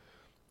Hawaii,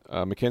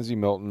 Mackenzie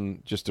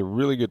Milton, just a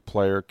really good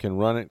player, can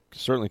run it,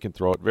 certainly can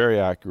throw it, very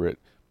accurate,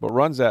 but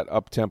runs that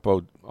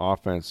up-tempo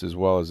offense as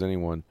well as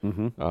anyone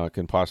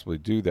can possibly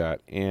do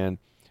that. And,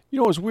 it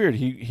was weird.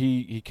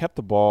 He kept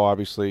the ball,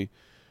 obviously,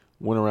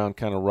 went around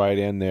kind of right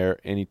in there,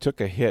 and he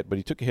took a hit, but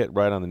he took a hit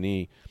right on the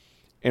knee.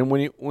 And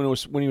when he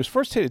was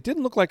first hit, it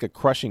didn't look like a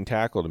crushing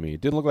tackle to me.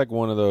 It didn't look like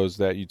one of those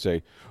that you'd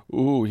say,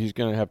 ooh, he's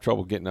going to have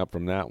trouble getting up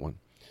from that one.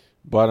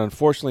 But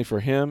unfortunately for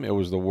him, it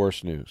was the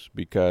worst news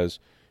because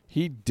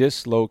he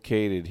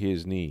dislocated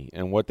his knee.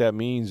 And what that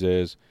means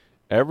is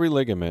every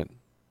ligament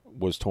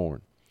was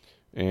torn.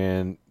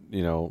 And,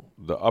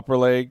 the upper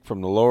leg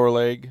from the lower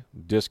leg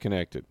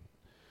disconnected.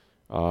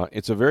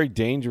 It's a very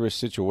dangerous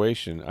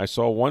situation. I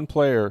saw one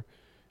player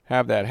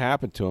have that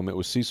happen to him. It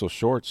was Cecil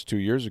Shorts 2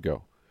 years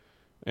ago.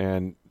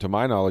 And to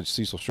my knowledge,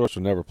 Cecil Shorts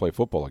will never play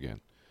football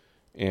again.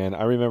 And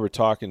I remember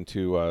talking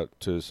to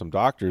some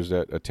doctors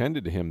that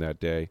attended to him that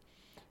day,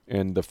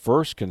 and the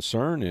first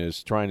concern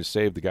is trying to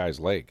save the guy's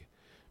leg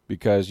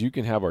because you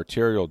can have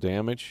arterial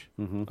damage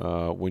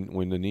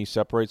when the knee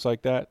separates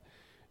like that,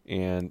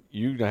 and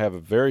you have a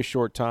very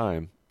short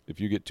time if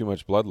you get too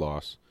much blood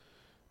loss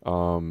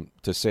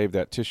to save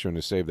that tissue and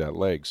to save that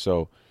leg.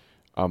 So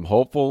I'm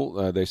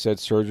hopeful. They said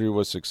surgery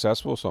was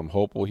successful, so I'm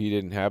hopeful he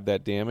didn't have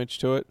that damage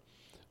to it.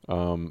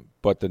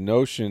 But the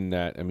notion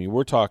that, I mean,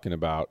 we're talking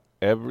about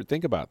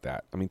think about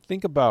that. I mean,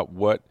 think about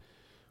what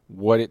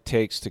it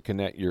takes to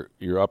connect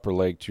your upper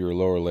leg to your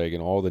lower leg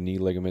and all the knee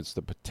ligaments,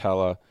 the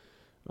patella,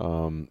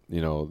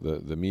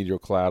 the medial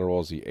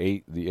collaterals, the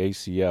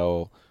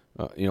ACL,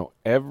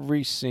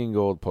 every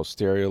single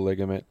posterior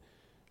ligament,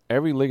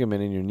 every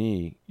ligament in your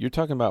knee. You're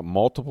talking about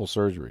multiple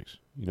surgeries.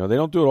 They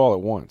don't do it all at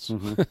once.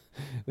 Mm-hmm.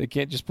 They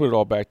can't just put it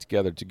all back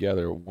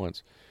together at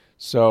once.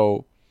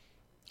 So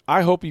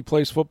I hope he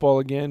plays football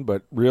again,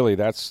 but really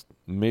that's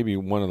maybe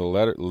one of the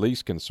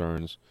least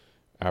concerns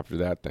after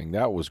that thing.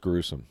 That was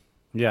gruesome.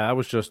 Yeah, I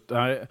was just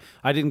I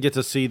didn't get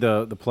to see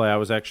the play. I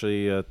was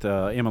actually at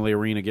Amalie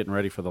Arena getting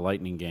ready for the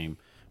Lightning game,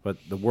 but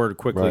the word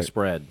quickly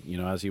spread,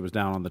 as he was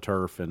down on the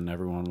turf and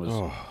everyone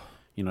was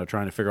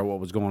trying to figure out what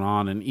was going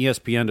on. And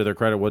ESPN, to their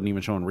credit, wasn't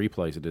even showing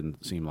replays, it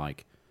didn't seem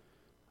like.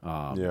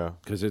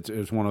 Because it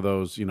was one of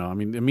those,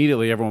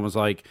 immediately everyone was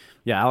like,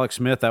 yeah, Alex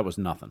Smith, that was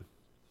nothing.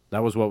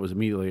 That was what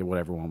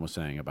everyone was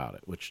saying about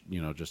it, which,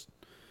 just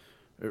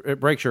it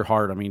breaks your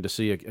heart. I mean, to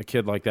see a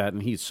kid like that,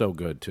 and he's so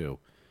good too.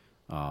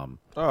 I've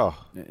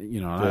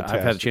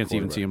had a chance to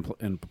even see him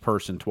in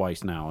person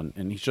twice now,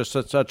 and he's just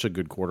such a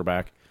good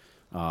quarterback.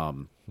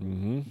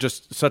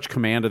 Just such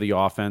command of the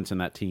offense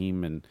and that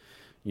team, and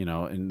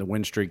and the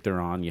win streak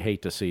they're on. You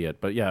hate to see it,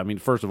 but yeah, I mean,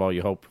 first of all,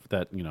 you hope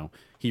that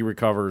he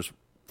recovers.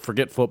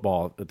 Forget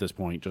football at this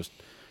point, just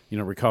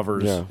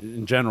recovers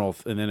in general,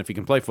 and then if he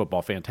can play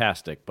football,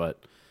 fantastic.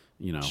 But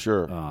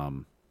sure,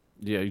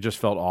 he just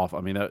felt off. I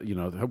mean,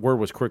 the word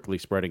was quickly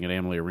spreading at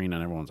Amalie Arena,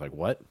 and everyone's like,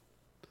 "What?"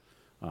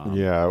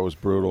 Yeah, it was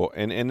brutal.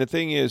 And the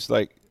thing is,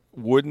 like,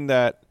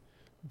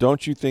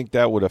 don't you think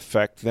that would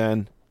affect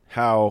then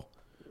how,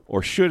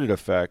 or should it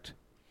affect,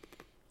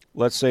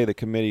 let's say the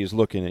committee is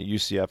looking at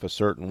UCF a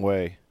certain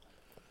way.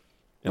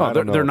 Well,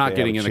 they're not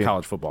getting in the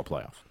college football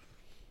playoff.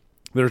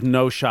 There's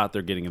no shot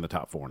they're getting in the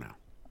top 4 now.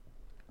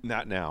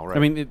 Not now, right? I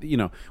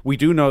mean, we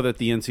do know that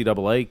the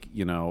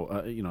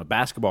NCAA,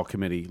 basketball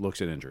committee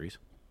looks at injuries,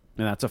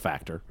 and that's a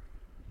factor.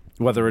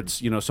 Whether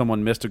it's,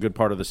 someone missed a good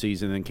part of the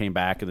season and then came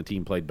back and the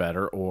team played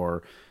better,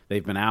 or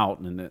they've been out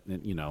and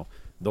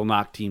they'll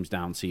knock teams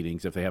down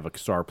seedings if they have a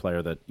star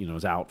player that,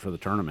 is out for the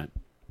tournament.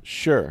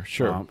 Sure.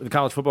 The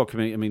college football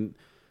committee, I mean,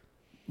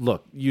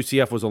 look,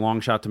 UCF was a long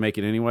shot to make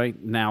it anyway.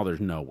 Now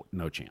there's no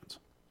chance.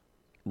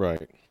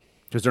 Right.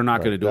 Because they're not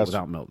going to do it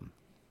without Milton.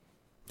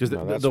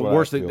 Because the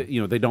worst thing,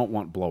 they don't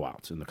want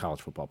blowouts in the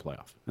college football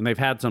playoff. And they've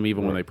had some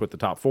even when they put the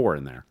top 4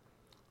 in there.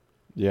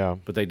 Yeah.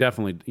 But they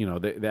definitely,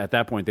 at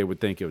that point, they would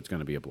think it was going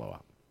to be a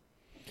blowout.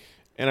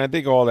 And I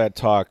think all that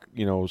talk,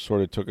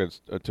 sort of took a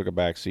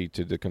backseat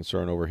to the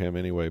concern over him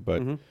anyway.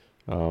 But,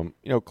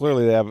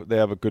 clearly they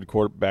have a good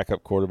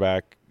backup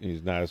quarterback.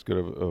 He's not as good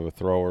of a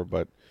thrower,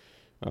 but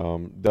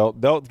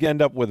they'll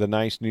end up with a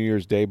nice New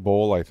Year's Day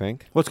bowl, I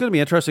think. Well, it's going to be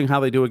interesting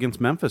how they do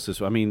against Memphis.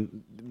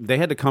 They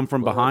had to come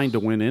from behind to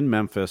win in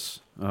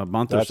Memphis a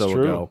month or so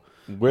ago.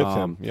 With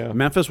him, yeah.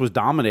 Memphis was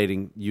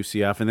dominating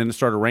UCF, and then it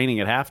started raining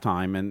at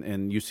halftime,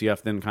 and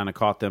UCF then kind of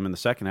caught them in the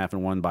second half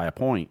and won by a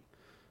point.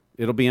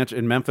 It'll be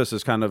and Memphis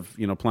is kind of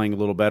playing a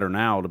little better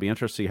now. It'll be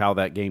interesting to see how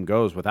that game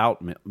goes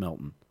without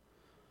Milton,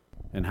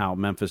 and how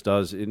Memphis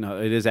does. It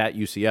is at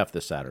UCF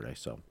this Saturday,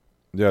 so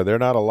yeah, they're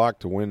not a lock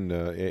to win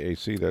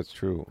AAC. That's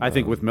true. I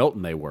think with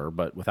Milton they were,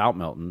 but without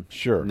Milton,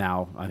 sure.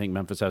 Now I think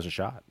Memphis has a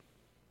shot.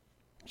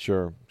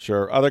 Sure.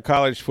 Other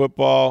college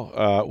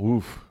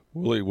football,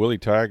 Willie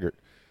Taggart.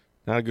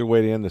 Not a good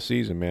way to end the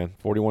season, man.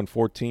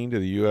 41-14 to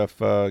the UF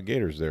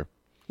Gators there.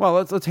 Well,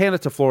 let's hand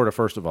it to Florida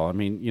first of all. I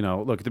mean,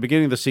 look, at the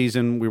beginning of the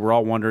season, we were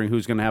all wondering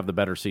who's going to have the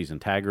better season,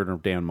 Taggart or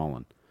Dan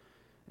Mullen.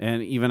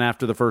 And even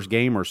after the first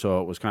game or so,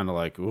 it was kind of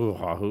like,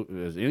 who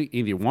is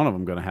either one of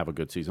them going to have a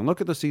good season? Look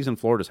at the season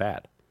Florida's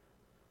had.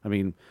 I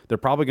mean, they're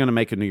probably going to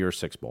make a New Year's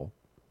Six Bowl.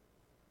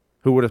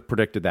 Who would have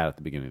predicted that at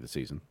the beginning of the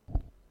season?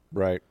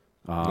 Right.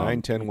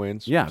 9-10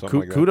 wins. Yeah,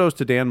 kudos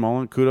to Dan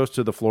Mullen. Kudos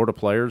to the Florida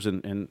players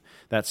and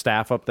that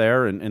staff up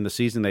there and the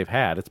season they've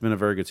had. It's been a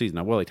very good season.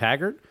 Now, Willie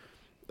Taggart,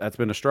 that's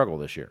been a struggle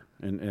this year.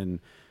 And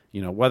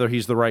whether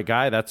he's the right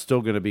guy, that's still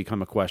going to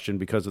become a question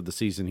because of the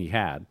season he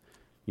had.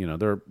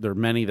 There are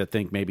many that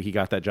think maybe he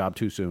got that job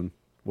too soon,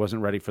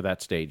 wasn't ready for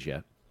that stage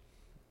yet.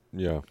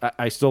 Yeah.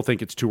 I still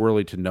think it's too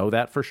early to know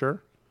that for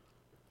sure.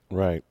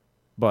 Right.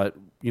 But,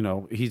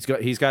 he's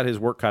got his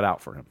work cut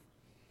out for him.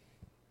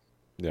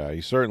 Yeah,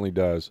 he certainly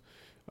does.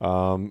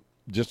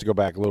 Just to go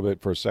back a little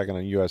bit for a second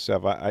on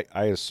USF,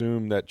 I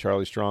assume that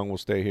Charlie Strong will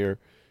stay here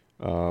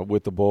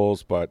with the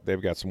Bulls, but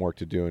they've got some work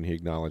to do, and he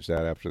acknowledged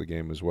that after the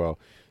game as well.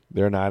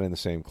 They're not in the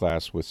same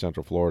class with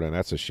Central Florida, and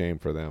that's a shame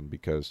for them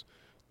because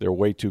they're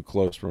way too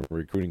close from a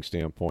recruiting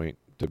standpoint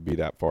to be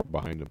that far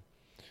behind them.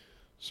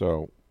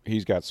 So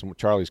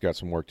Charlie's got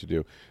some work to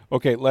do.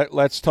 Okay,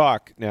 let's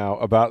talk now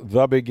about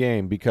the big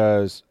game,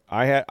 because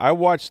I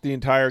watched the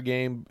entire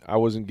game. I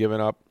wasn't giving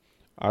up.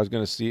 I was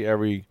going to see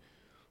every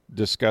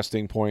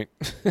disgusting point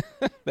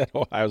that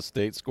Ohio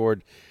State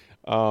scored.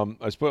 I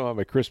was putting on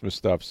my Christmas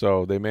stuff,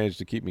 so they managed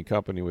to keep me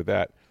company with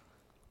that.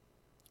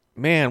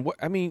 Man,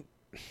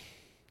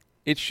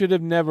 it should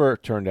have never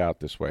turned out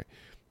this way.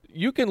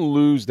 You can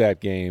lose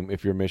that game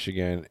if you're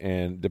Michigan,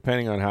 and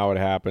depending on how it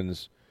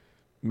happens,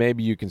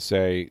 maybe you can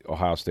say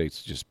Ohio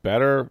State's just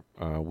better.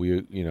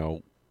 We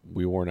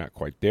were not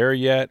quite there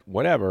yet,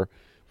 whatever.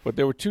 But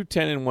there were two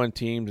 10-1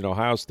 teams, and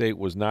Ohio State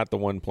was not the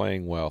one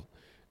playing well.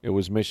 It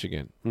was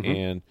Michigan. Mm-hmm.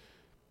 And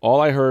all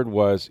I heard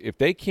was if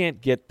they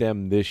can't get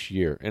them this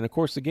year, and, of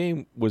course, the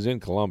game was in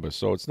Columbus,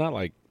 so it's not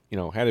like,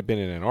 had it been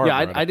in Ann Arbor.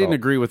 Yeah, I didn't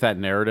agree with that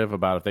narrative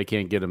about if they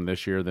can't get them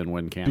this year, then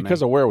when can they?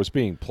 Because of where it was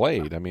being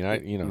played. I mean,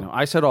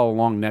 I said all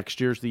along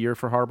next year's the year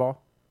for Harbaugh.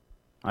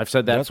 I've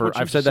said that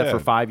for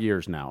 5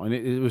 years now, and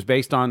it was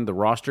based on the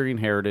roster he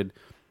inherited,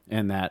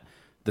 and that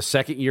the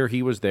second year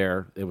he was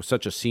there, it was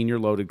such a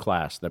senior-loaded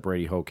class that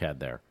Brady Hoke had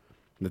there.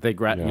 That they,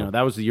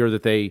 that was the year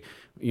that they,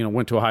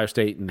 went to Ohio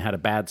State and had a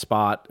bad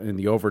spot in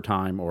the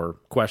overtime or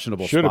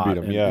questionable spot. Should have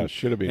beat them,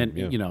 should have beat them.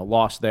 And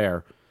lost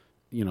there.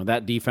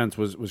 That defense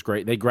was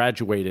great. They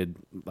graduated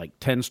like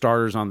 10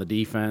 starters on the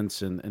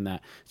defense and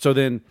that. So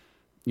then,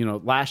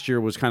 last year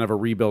was kind of a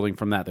rebuilding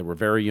from that. They were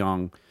very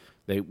young.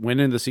 They went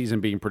into the season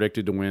being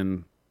predicted to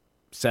win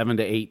 7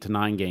 to 8 to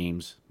 9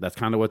 games. That's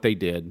kind of what they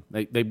did.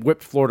 They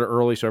whipped Florida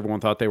early, so everyone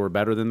thought they were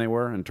better than they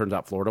were, and it turns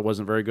out Florida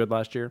wasn't very good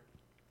last year.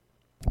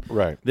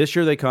 Right. This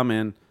year they come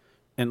in,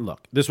 and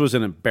look, this was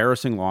an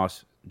embarrassing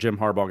loss. Jim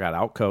Harbaugh got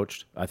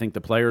outcoached. I think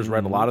the players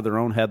read a lot of their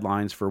own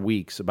headlines for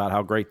weeks about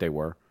how great they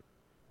were.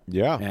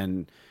 Yeah.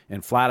 And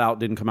flat out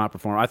didn't come out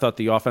perform. I thought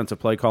the offensive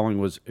play calling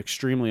was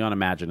extremely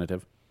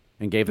unimaginative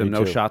and gave them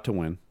no shot to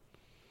win.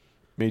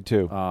 Me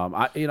too.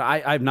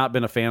 I've not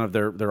been a fan of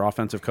their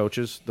offensive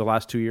coaches the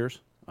last 2 years.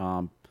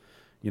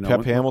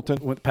 Pep Hamilton?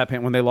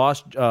 When they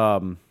lost,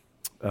 went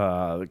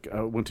to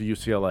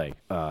UCLA,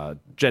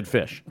 Jed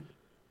Fish.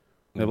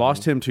 They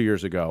lost him 2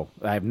 years ago.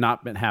 I have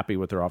not been happy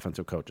with their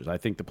offensive coaches. I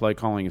think the play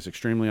calling is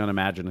extremely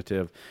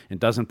unimaginative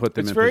and doesn't put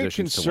them in positions to win.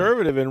 It's very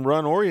conservative and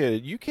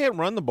run-oriented. You can't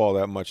run the ball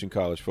that much in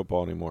college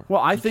football anymore. Well,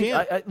 I think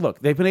look,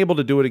 they've been able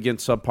to do it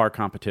against subpar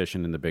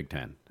competition in the Big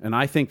Ten, and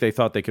I think they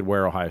thought they could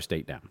wear Ohio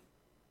State down.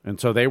 And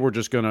so they were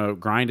just going to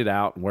grind it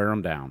out and wear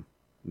them down.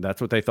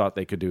 That's what they thought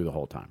they could do the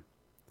whole time.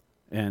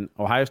 And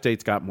Ohio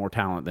State's got more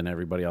talent than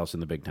everybody else in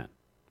the Big Ten.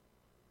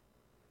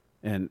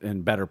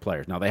 And better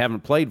players. Now, they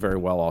haven't played very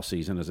well all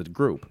season as a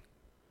group.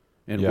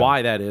 And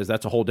why that is,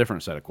 that's a whole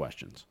different set of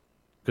questions.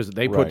 Because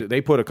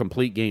they put a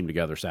complete game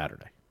together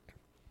Saturday.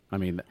 I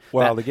mean,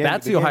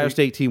 that's the Ohio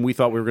State team we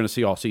thought we were going to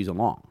see all season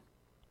long.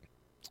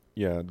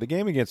 Yeah, the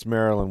game against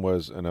Maryland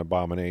was an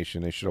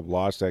abomination. They should have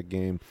lost that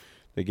game.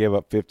 They gave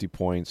up 50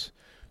 points.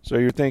 So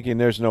you're thinking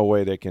there's no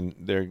way they're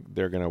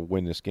going to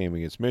win this game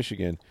against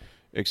Michigan,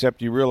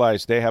 except you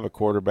realize they have a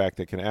quarterback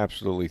that can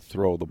absolutely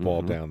throw the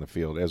ball down the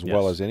field as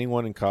well as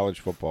anyone in college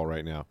football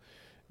right now.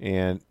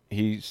 And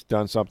he's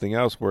done something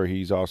else where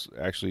he's also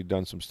actually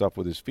done some stuff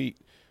with his feet,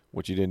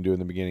 which he didn't do in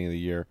the beginning of the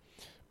year.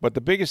 But the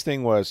biggest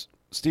thing was,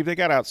 Steve, they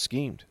got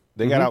out-schemed.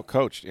 They got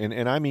out-coached,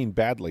 and I mean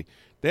badly.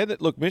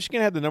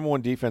 Michigan had the number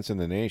 1 defense in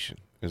the nation,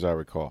 as I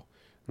recall.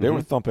 They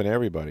were thumping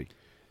everybody.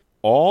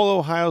 All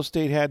Ohio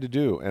State had to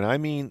do, and I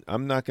mean,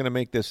 I'm not going to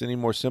make this any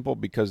more simple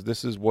because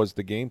this was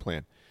the game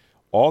plan.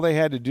 All they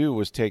had to do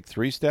was take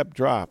 3-step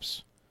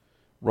drops,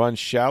 run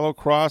shallow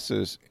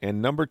crosses,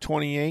 and number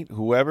 28,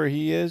 whoever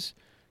he is,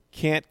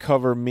 can't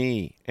cover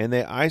me. And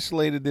they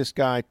isolated this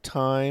guy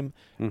time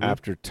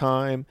after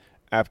time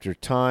after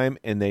time,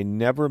 and they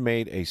never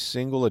made a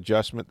single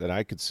adjustment that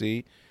I could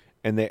see,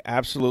 and they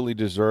absolutely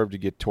deserved to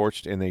get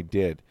torched, and they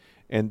did.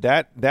 And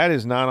that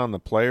is not on the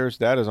players.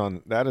 That is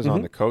on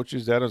the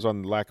coaches. That is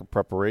on the lack of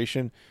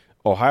preparation.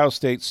 Ohio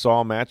State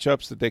saw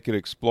matchups that they could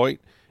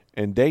exploit,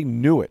 and they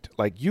knew it.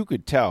 Like, you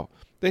could tell.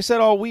 They said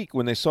all week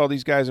when they saw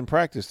these guys in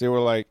practice, they were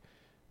like,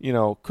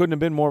 couldn't have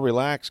been more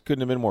relaxed,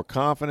 couldn't have been more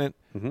confident.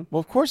 Well,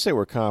 of course they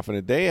were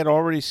confident. They had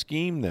already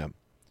schemed them.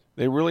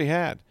 They really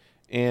had.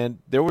 And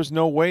there was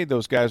no way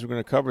those guys were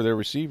going to cover their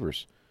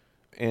receivers.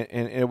 And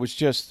it was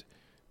just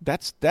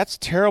that's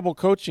terrible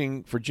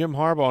coaching for Jim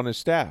Harbaugh and his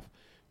staff.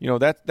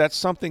 That's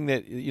something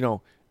that,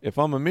 if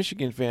I'm a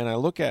Michigan fan, I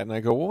look at and I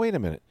go, well, wait a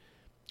minute.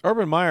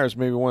 Urban Meyer is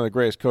maybe one of the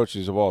greatest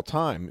coaches of all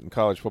time in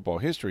college football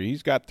history.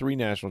 He's got 3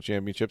 national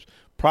championships,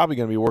 probably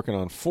going to be working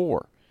on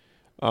 4.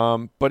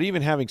 But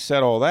even having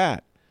said all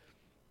that,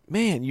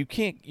 man, you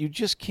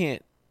just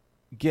can't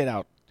get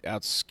out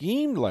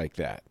schemed like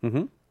that.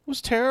 It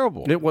was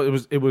terrible.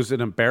 It was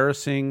an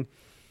embarrassing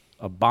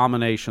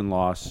abomination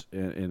loss,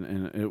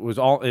 and it was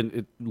all.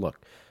 And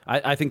look,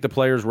 I think the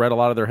players read a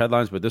lot of their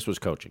headlines, but this was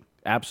coaching.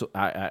 I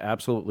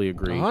absolutely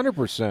agree.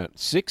 100%.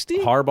 60?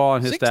 Harbaugh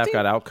and his staff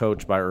got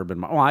outcoached by Urban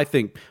Meyer. Well, I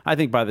think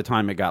by the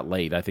time it got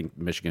late, I think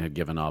Michigan had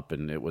given up,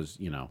 and it was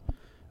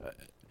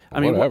I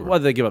mean, what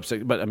did they give up?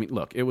 But I mean,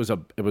 look, it was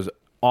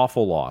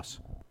awful loss.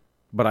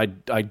 But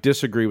I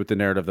disagree with the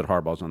narrative that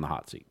Harbaugh's on the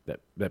hot seat,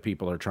 that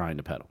people are trying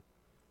to peddle.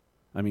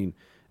 I mean,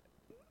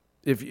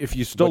 if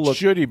you still look...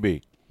 should he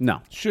be?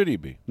 No. Should he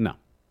be? No.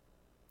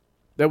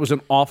 That was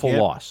an awful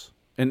loss.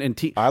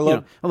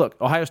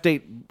 Look, Ohio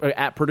State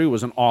at Purdue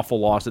was an awful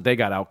loss that they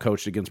got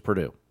outcoached against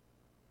Purdue.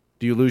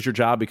 Do you lose your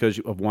job because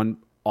of one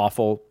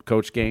awful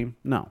coach game?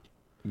 No.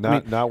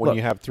 Not when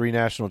you have 3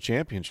 national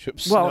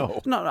championships.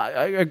 Well, no,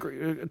 I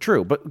agree.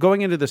 True, but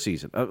going into the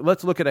season,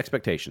 let's look at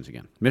expectations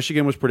again.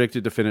 Michigan was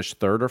predicted to finish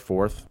 3rd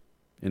or 4th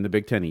in the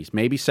Big Ten East,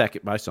 maybe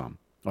 2nd by some.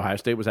 Ohio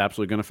State was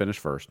absolutely going to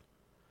finish 1st,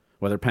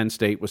 whether Penn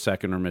State was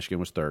 2nd or Michigan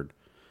was 3rd.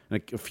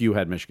 And a few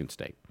had Michigan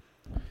State.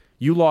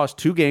 You lost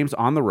 2 games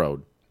on the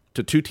road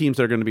to 2 teams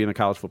that are going to be in the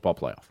college football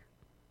playoff.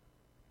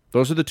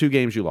 Those are the 2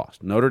 games you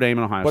lost, Notre Dame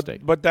and Ohio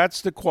State. But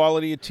that's the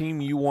quality of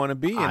team you want to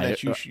be, and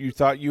that you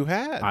thought you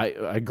had. I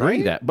agree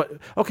right? that. But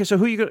okay, so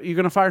who you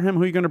going to fire him?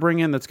 Who are you going to bring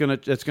in that's going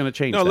to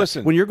change? No, that?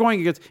 Listen. When you're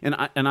going against, and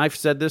I've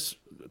said this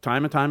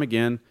time and time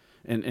again,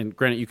 and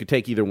granted you could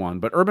take either one,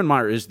 but Urban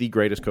Meyer is the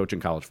greatest coach in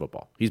college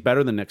football. He's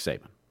better than Nick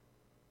Saban.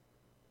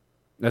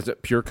 As a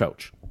pure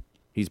coach.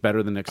 He's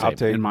better than Nick Saban, I'll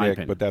take in my Nick,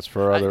 opinion. but that's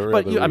for other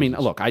reasons. I mean,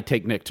 look, I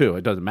take Nick too.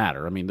 It doesn't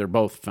matter. I mean, they're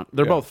both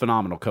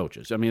phenomenal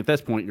coaches. I mean, at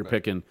this point, you're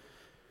picking,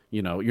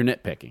 you're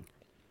nitpicking.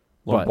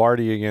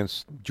 Lombardi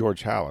against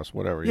George Halas,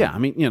 whatever. Yeah, I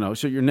mean,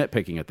 so you're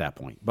nitpicking at that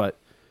point. But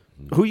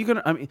who are you going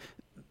to? I mean,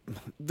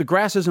 the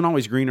grass isn't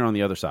always greener on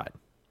the other side.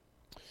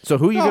 So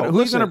who's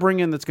going to bring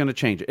in that's going to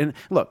change it? And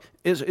look,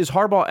 is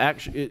Harbaugh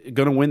actually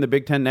going to win the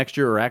Big Ten next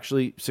year or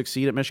actually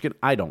succeed at Michigan?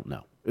 I don't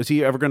know. Is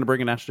he ever going to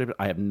bring a national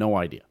championship? I have no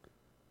idea.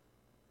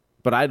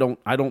 But I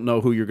don't know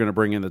who you're going to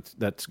bring in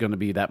that's going to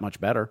be that much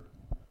better.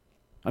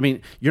 I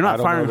mean, you're not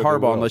firing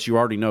Harbaugh unless you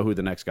already know who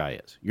the next guy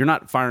is. You're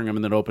not firing him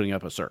and then opening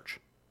up a search.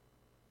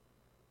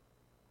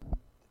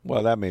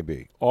 Well, that may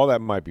be. All that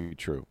might be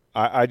true.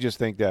 I just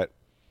think that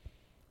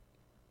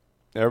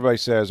everybody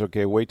says,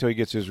 okay, wait till he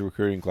gets his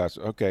recruiting class.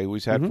 Okay,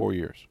 he's had 4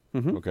 years.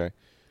 Mm-hmm. Okay.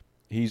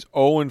 He's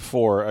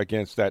 0-4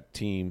 against that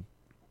team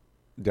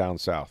down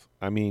south.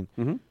 I mean,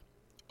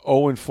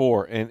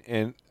 0-4.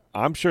 And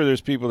I'm sure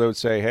there's people that would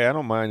say, hey, I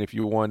don't mind if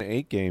you won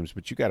 8 games,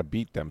 but you got to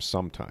beat them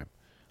sometime.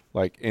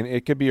 And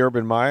it could be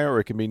Urban Meyer or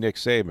it could be Nick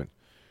Saban.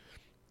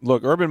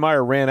 Look, Urban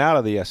Meyer ran out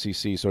of the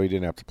SEC so he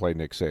didn't have to play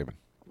Nick Saban.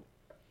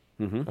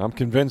 Mm-hmm. I'm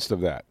convinced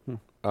of that.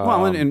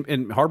 Well, and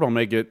Harbaugh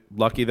may get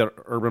lucky that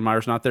Urban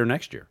Meyer's not there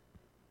next year.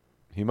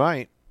 He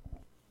might.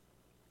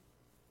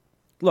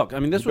 Look, I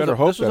mean, this was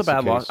a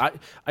bad loss.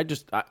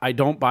 I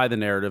don't buy the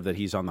narrative that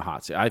he's on the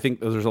hot seat. I think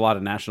there's a lot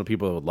of national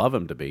people that would love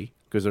him to be,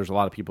 because there's a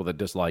lot of people that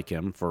dislike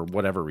him for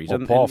whatever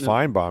reason. Well, Paul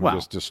Feinbaum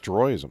just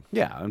destroys him.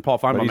 Yeah, and Paul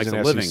Feinbaum makes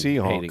a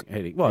living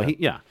hating. Well,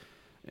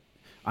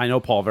 I know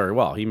Paul very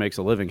well. He makes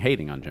a living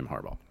hating on Jim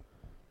Harbaugh.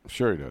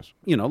 Sure he does.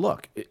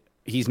 Look,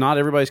 he's not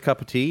everybody's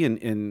cup of tea,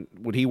 and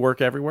would he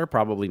work everywhere?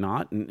 Probably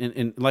not.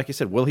 And like I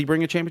said, will he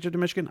bring a championship to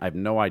Michigan? I have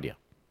no idea.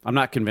 I'm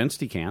not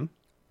convinced he can.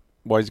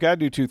 Well, he's got to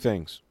do 2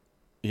 things.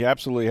 He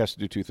absolutely has to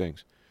do 2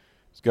 things.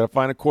 He's got to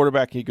find a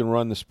quarterback he can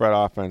run the spread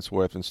offense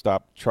with and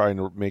stop trying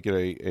to make it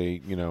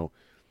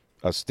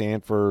a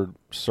Stanford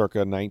circa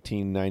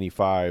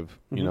 1995,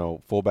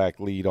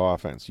 fullback lead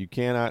offense. You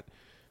cannot.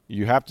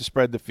 You have to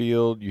spread the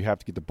field. You have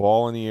to get the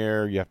ball in the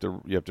air. You have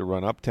to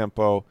run up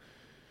tempo,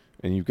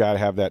 and you've got to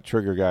have that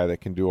trigger guy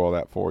that can do all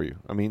that for you.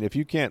 I mean, if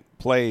you can't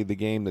play the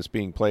game that's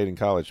being played in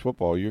college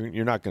football,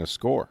 you're not going to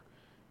score.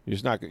 You're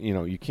just not.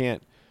 You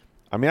can't.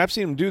 I mean, I've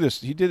seen him do this.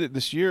 He did it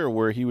this year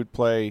where he would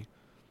play,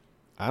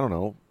 I don't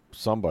know,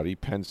 somebody,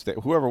 Penn State,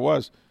 whoever it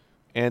was,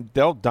 and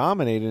they'll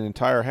dominate an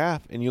entire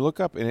half. And you look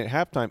up, and at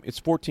halftime,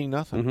 it's 14-0.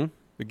 Mm-hmm.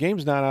 The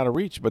game's not out of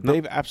reach, but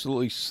they've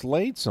absolutely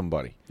slayed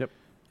somebody. Yep.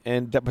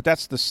 But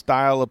that's the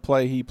style of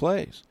play he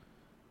plays.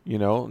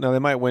 Now they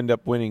might wind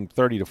up winning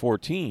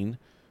 30-14,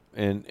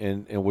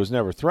 and was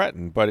never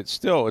threatened. But it's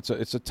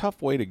a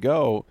tough way to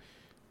go,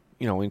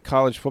 in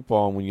college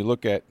football. And when you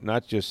look at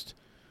not just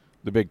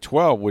the Big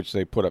 12, which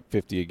they put up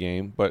 50 a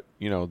game, but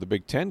the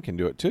Big 10 can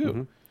do it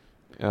too.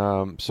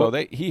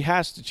 Mm-hmm. He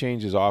has to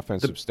change his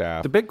offensive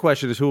staff. The big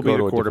question is who will be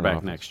the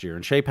quarterback next year.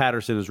 And Shea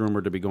Patterson is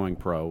rumored to be going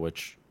pro,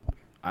 which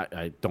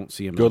I don't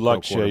see him. Good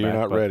luck, Shea. You're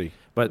not ready.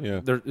 But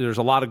there's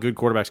a lot of good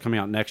quarterbacks coming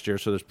out next year,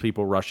 so there's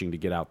people rushing to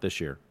get out this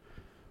year.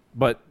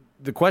 But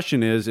the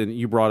question is, and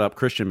you brought up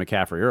Christian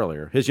McCaffrey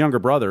earlier, his younger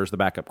brother is the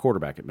backup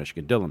quarterback at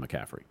Michigan, Dylan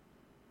McCaffrey.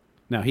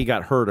 Now, he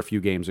got hurt a few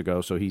games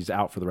ago, so he's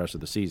out for the rest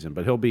of the season,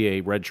 but he'll be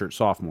a redshirt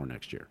sophomore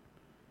next year.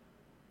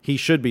 He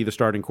should be the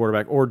starting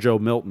quarterback, or Joe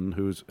Milton,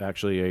 who's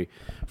actually a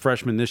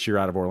freshman this year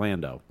out of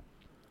Orlando.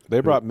 They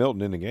brought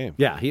Milton in the game.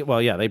 Yeah,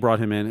 they brought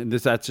him in, and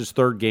that's his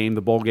 3rd game.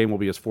 The bowl game will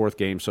be his 4th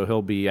game, so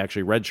he'll be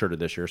actually redshirted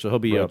this year. So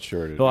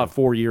he'll have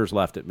 4 years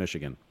left at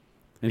Michigan.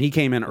 And he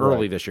came in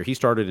early this year. He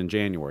started in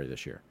January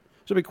this year.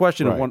 So a big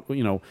question of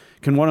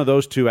can one of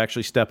those two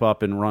actually step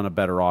up and run a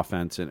better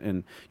offense?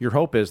 And your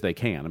hope is they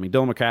can. I mean,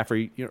 Dylan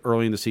McCaffrey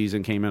early in the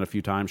season came in a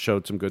few times,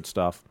 showed some good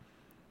stuff.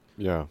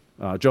 Yeah.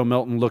 Joe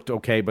Milton looked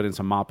okay, but in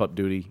some mop-up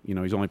duty.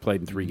 He's only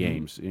played in 3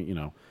 games.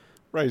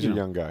 Right, he's a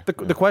young guy.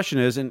 The question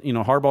is, and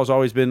Harbaugh's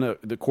always been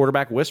the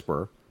quarterback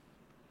whisperer.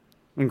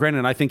 And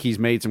granted, I think he's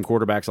made some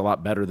quarterbacks a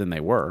lot better than they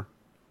were.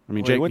 I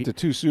mean, he went to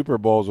 2 Super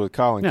Bowls with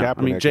Colin Kaepernick.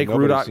 I mean, Jake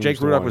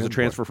Rudock was a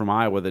transfer from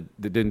Iowa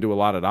that didn't do a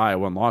lot at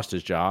Iowa and lost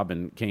his job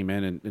and came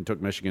in and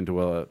took Michigan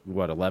to a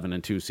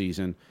 11-2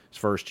 season his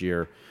first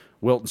year.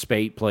 Wilton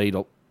Spate played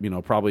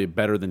probably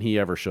better than he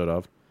ever should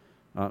have.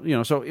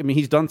 So I mean,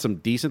 he's done some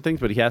decent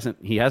things, but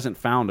he hasn't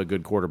found a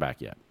good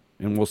quarterback yet.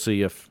 And we'll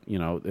see if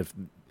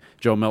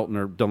Joe Milton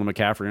or Dylan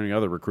McCaffrey or any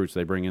other recruits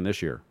they bring in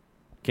this year.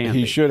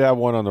 He should have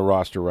one on the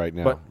roster right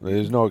now. But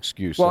there's no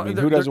excuse. Well, I mean,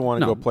 who doesn't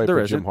want to go play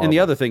for Jim Harbaugh? And the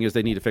other thing is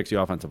they need to fix the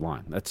offensive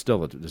line. That's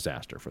still a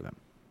disaster for them.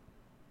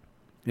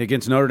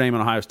 Against Notre Dame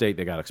and Ohio State,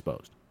 they got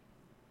exposed.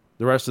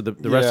 The rest of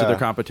their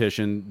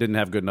competition didn't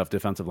have good enough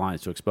defensive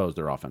lines to expose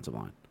their offensive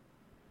line.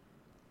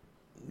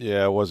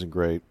 Yeah, it wasn't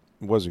great.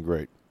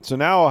 So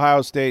now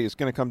Ohio State, it's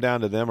going to come down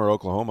to them or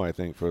Oklahoma, I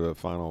think, for the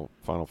Final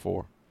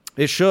Four.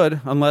 It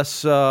should,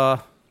 unless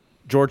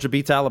Georgia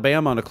beats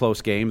Alabama in a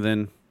close game,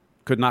 then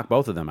could knock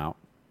both of them out.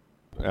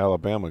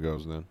 Alabama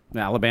goes then.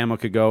 Alabama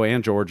could go,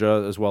 and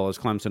Georgia, as well as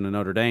Clemson and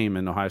Notre Dame,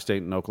 and Ohio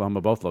State and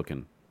Oklahoma both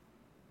looking.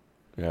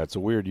 Yeah, it's a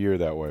weird year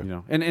that way.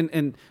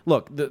 And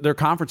look, their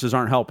conferences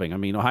aren't helping. I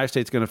mean, Ohio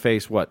State's going to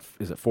face,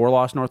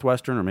 4-loss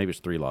Northwestern, or maybe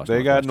it's 3-loss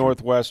They got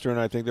Northwestern.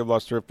 I think they've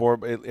lost 3 or 4.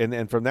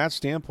 And from that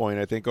standpoint,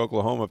 I think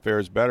Oklahoma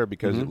fares better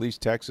because at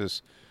least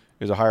Texas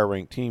is a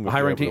higher-ranked team.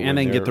 And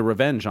they can get the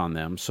revenge on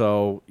them.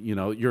 So,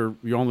 your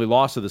only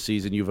loss of the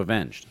season you've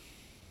avenged.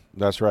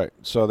 That's right.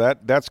 So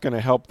that's going to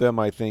help them,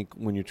 I think,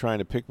 when you're trying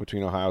to pick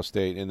between Ohio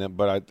State and them.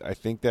 But I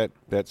think that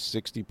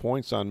 60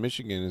 points on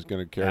Michigan is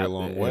going to carry a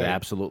long way. It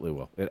absolutely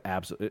will.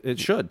 It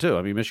should too.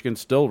 I mean,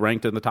 Michigan's still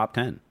ranked in the top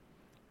 10.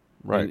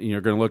 Right. And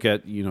you're going to look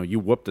at you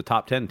whooped the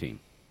top 10 team.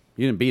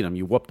 You didn't beat them.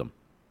 You whooped them.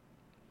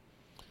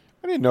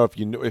 I didn't know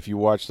if you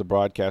watched the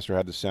broadcast or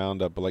had the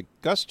sound up, but like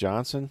Gus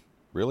Johnson,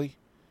 really?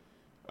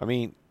 I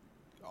mean,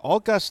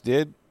 all Gus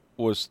did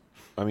was.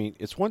 I mean,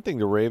 it's one thing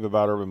to rave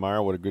about Urban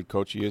Meyer, what a good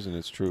coach he is, and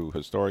it's true.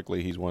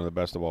 Historically, he's one of the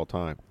best of all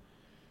time.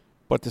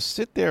 But to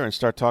sit there and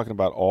start talking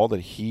about all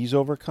that he's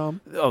overcome,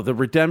 the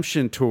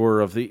redemption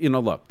tour of the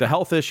look, the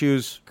health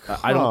issues.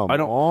 I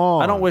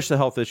don't wish the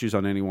health issues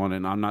on anyone,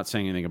 and I'm not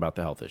saying anything about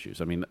the health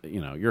issues. I mean,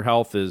 your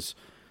health is,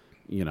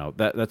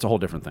 that's a whole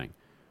different thing.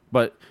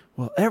 But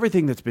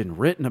everything that's been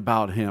written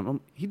about him,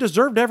 he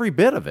deserved every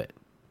bit of it.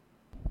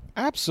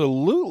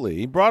 Absolutely.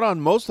 He brought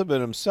on most of it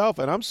himself,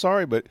 and I'm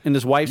sorry, but... And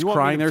his wife's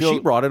crying there. She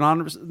brought it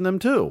on them,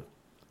 too.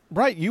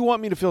 Right. You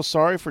want me to feel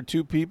sorry for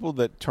 2 people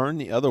that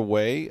turned the other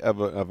way of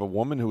a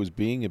woman who was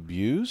being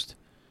abused?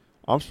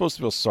 I'm supposed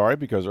to feel sorry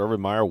because Urban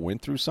Meyer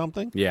went through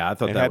something? Yeah, I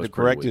thought and that had was to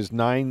correct weak. his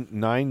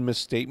nine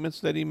misstatements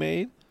that he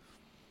made?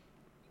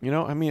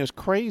 I mean, it was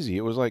crazy.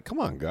 It was like, come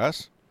on,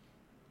 Gus.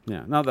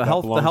 Yeah. Now, the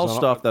health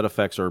stuff that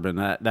affects Urban,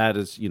 that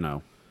is,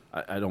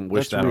 I don't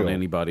wish that on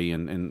anybody,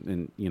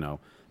 and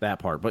that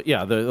part. But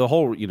yeah, the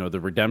whole, the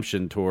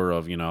redemption tour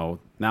of,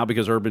 now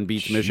because Urban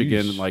beats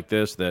Michigan like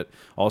this, that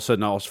all of a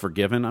sudden all's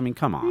forgiven. I mean,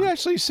 come on. He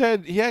actually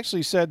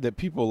said that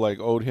people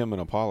owed him an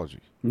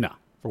apology. No.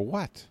 For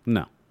what?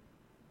 No.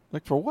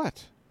 For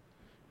what?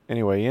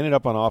 Anyway, he ended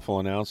up on Awful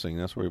Announcing.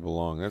 That's where he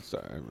belonged.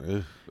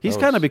 He's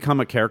kind of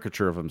become a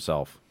caricature of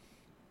himself.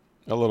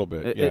 A little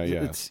bit,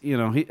 yeah. It's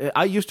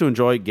I used to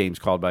enjoy games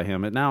called by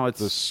him, and now it's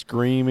the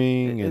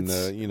screaming and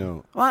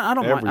the Well, I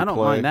don't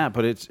mind that,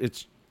 but it's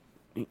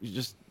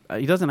just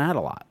he doesn't add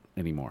a lot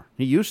anymore.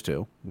 He used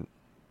to.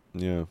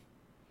 Yeah.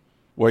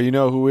 Well,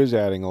 who is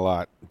adding a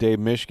lot? Dave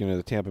Mishkin of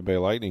the Tampa Bay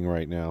Lightning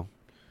right now.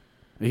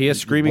 He is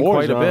screaming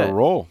quite a bit. On a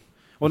roll.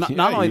 Well,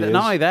 not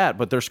only that,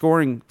 but they're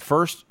scoring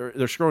first.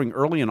 They're scoring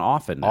early and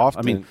often now.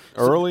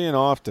 Early and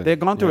often. They had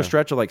gone through a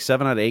stretch of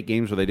 7 out of 8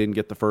 games where they didn't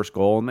get the first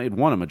goal, and they'd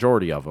won a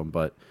majority of them.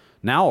 But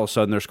now all of a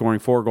sudden they're scoring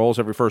 4 goals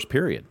every first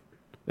period.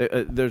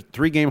 There's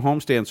 3-game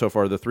homestand so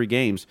far. The 3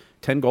 games,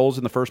 10 goals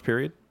in the first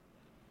period.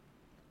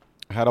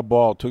 Had a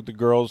ball. Took the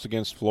girls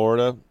against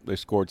Florida. They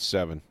scored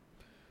 7.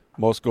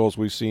 Most goals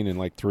we've seen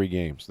in 3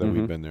 games that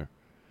we've been there.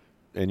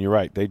 And you're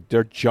right.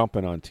 They're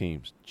jumping on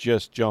teams.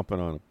 Just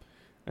jumping on them.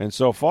 And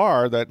so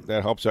far, that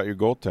helps out your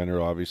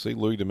goaltender, obviously.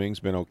 Louis Domingue's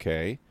been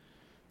okay.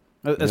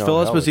 As Phil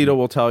Esposito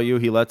will tell you,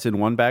 he lets in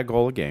 1 bad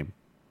goal a game.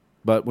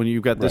 But when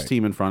you've got this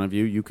team in front of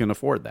you, you can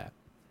afford that.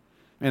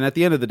 And at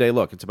the end of the day,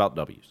 look, it's about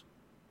W's.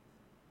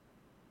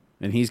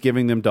 And he's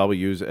giving them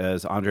W's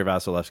as Andrei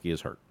Vasilevsky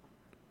is hurt.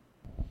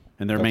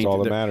 And that's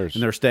all that matters.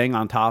 And they're staying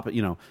on top.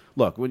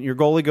 Look, when your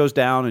goalie goes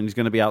down and he's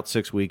going to be out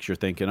 6 weeks, you're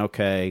thinking,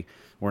 okay,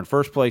 we're in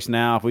first place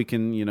now. If we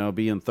can,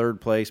 be in third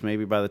place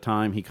maybe by the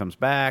time he comes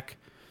back,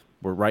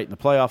 we're right in the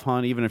playoff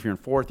hunt. Even if you're in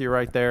 4th, you're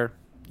right there.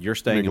 You're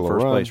staying in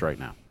first place right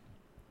now.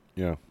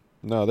 Yeah.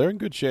 No, they're in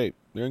good shape.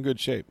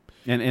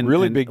 And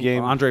really big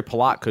game. Andre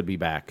Palat could be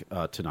back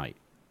tonight.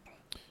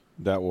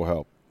 That will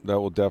help. That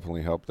will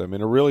definitely help them.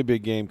 And a really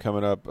big game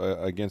coming up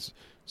against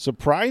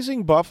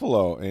surprising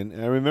Buffalo. And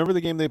I remember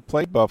the game they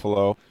played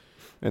Buffalo,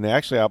 and they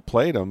actually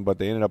outplayed them, but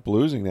they ended up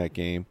losing that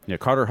game. Yeah,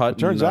 Carter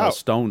Hutton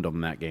stoned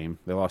them that game.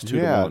 They lost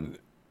 2-1.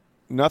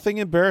 nothing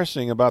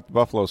embarrassing about the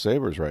Buffalo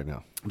Sabres right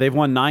now. They've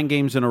won 9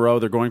 games in a row.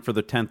 They're going for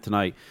the 10th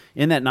tonight.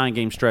 In that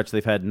 9-game stretch,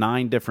 they've had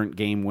 9 different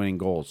game-winning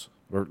goals,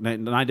 or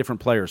 9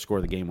 different players score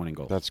the game-winning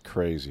goals. That's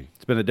crazy.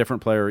 It's been a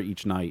different player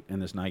each night in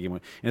this 9-game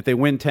win. And if they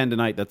win 10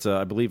 tonight, that's,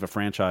 I believe, a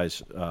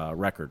franchise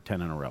record,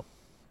 10 in a row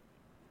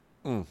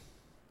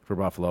for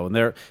Buffalo.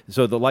 And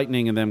so the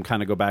Lightning and them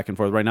kind of go back and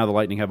forth. Right now, the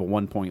Lightning have a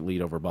 1-point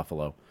lead over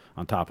Buffalo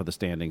on top of the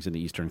standings in the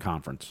Eastern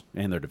Conference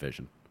and their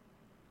division.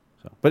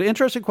 But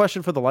interesting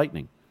question for the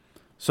Lightning.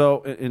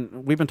 So,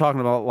 and we've been talking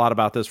a lot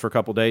about this for a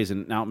couple days,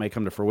 and now it may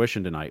come to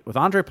fruition tonight. With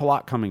Andre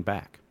Palat coming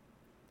back,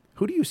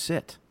 who do you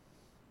sit?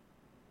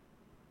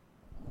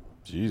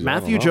 Jeez,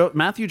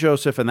 Matthew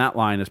Joseph in that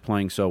line is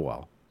playing so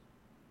well.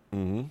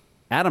 Mm-hmm.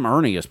 Adam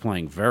Ernie is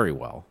playing very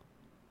well.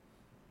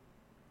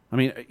 I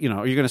mean,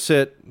 are you going to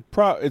sit?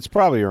 It's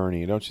probably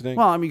Ernie, don't you think?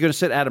 Well, I mean, you're going to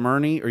sit Adam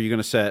Ernie, or are you going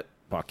to sit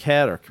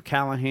Paquette or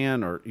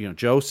Callahan or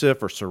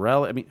Joseph or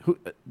Sorel? I mean,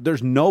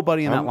 there's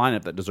nobody in that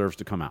lineup that deserves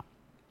to come out.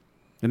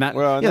 And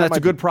that's a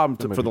good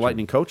problem for the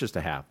Lightning coaches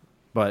to have.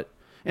 But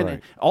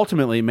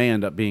ultimately, it may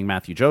end up being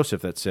Matthew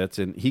Joseph that sits,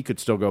 and he could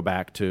still go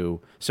back to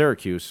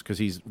Syracuse because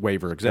he's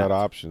waiver exempt. Got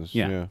options.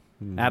 Yeah.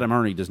 Mm-hmm. Adam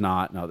Ernie does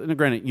not. Now,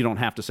 granted, you don't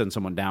have to send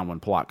someone down when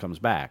Palat comes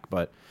back,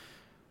 but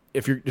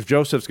if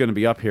Joseph's going to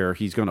be up here,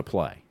 he's going to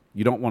play.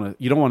 You don't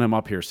want him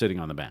up here sitting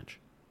on the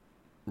bench.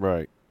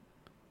 Right.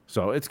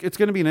 So it's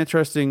going to be an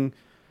interesting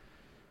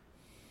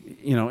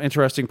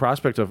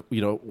prospect of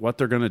what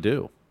they're going to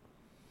do.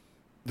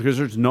 Because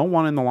there's no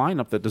one in the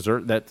lineup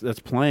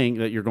that's playing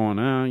that you're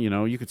going,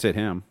 you could sit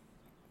him.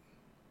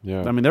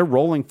 Yeah. I mean, they're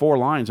rolling 4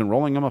 lines and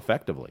rolling them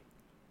effectively.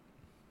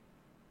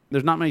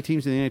 There's not many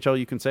teams in the NHL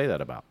you can say that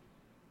about.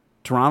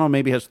 Toronto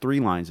maybe has 3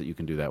 lines that you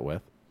can do that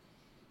with.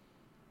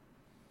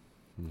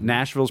 Mm-hmm.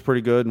 Nashville's pretty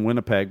good, and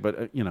Winnipeg,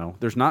 but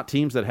there's not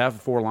teams that have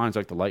 4 lines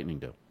like the Lightning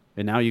do.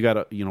 And now you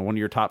got one of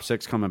your top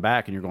 6 coming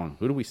back, and you're going,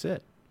 who do we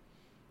sit?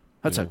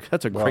 That's a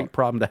great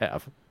problem to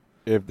have.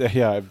 If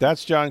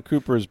that's John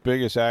Cooper's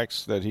biggest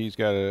axe that he's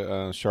got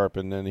to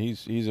sharpen, then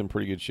he's in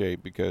pretty good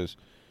shape because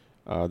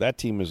that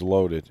team is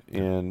loaded.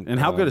 And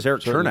how good has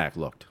Erik Chernak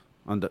looked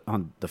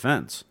on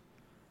defense?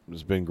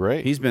 It's been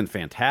great. He's been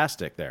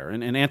fantastic there.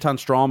 And Anton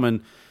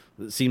Strawman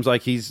seems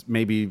like he's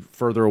maybe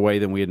further away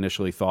than we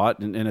initially thought.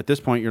 And at this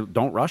point,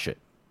 don't rush it.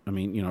 I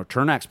mean,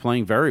 Chernak's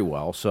playing very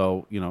well,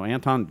 so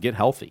Anton, get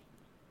healthy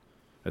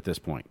at this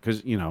point.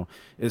 Because,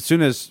 as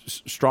soon as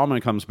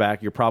Strawman comes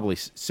back, you're probably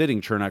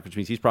sitting Chernak, which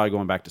means he's probably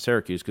going back to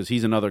Syracuse because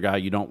he's another guy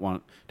you don't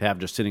want to have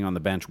just sitting on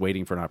the bench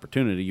waiting for an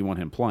opportunity. You want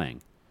him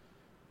playing.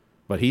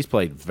 But he's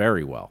played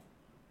very well.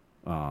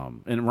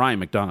 And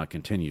Ryan McDonough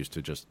continues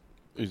to just...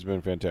 He's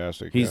been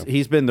fantastic.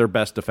 He's been their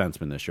best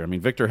defenseman this year. I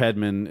mean, Victor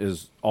Hedman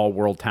is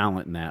all-world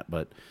talent in that,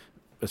 but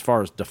as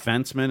far as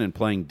defenseman and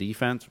playing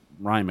defense,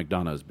 Ryan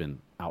McDonough has been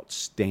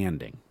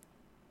outstanding.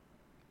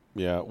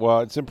 Yeah,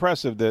 well, it's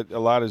impressive that a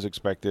lot is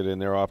expected,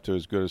 and they're off to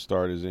as good a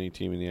start as any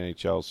team in the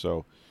NHL.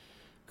 So,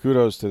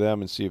 kudos to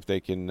them, and see if they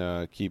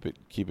can keep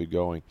it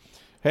going.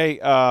 Hey,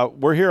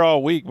 we're here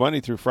all week, Monday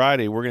through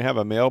Friday. We're going to have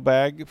a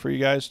mailbag for you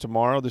guys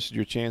tomorrow. This is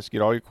your chance to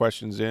get all your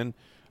questions in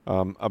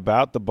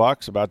about the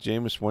Bucks, about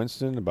Jameis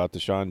Winston, about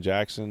Deshaun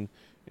Jackson,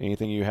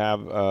 anything you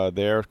have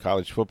there.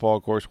 College football,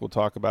 of course, we'll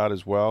talk about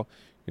as well.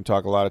 You can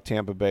talk a lot of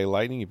Tampa Bay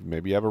Lightning.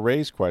 Maybe you have a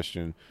Rays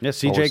question. Yeah,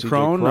 C.J.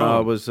 Cron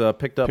was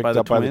picked up by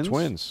the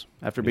Twins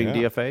after being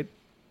DFA'd.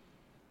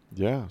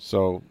 Yeah,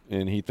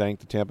 and he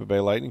thanked the Tampa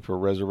Bay Lightning for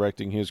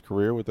resurrecting his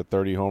career with the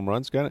 30 home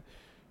runs. Kind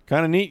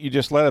of neat. You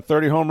just let a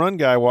 30 home run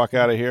guy walk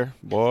out of here.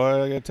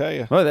 Boy, I got to tell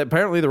you. Well,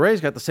 apparently the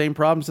Rays got the same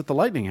problems that the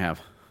Lightning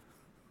have.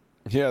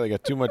 Yeah, they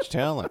got too much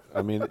talent.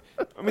 I mean,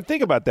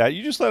 think about that.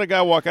 You just let a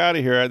guy walk out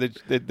of here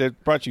that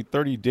brought you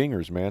 30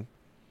 dingers, man.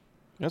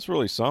 That's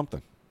really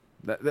something.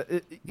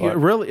 It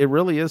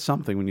really is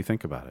something when you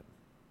think about it.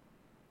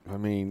 I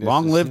mean,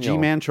 long live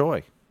G-Man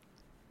Choi.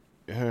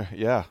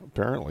 Yeah,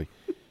 apparently,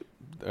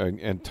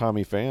 and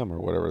Tommy Pham or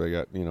whatever they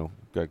got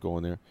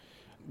going there.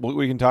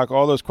 We can talk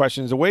all those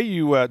questions. The way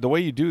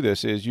you do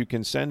this is you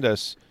can send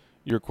us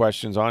your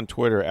questions on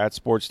Twitter at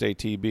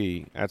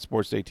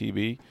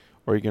SportsDayTV,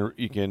 or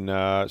you can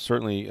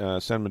certainly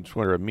send them to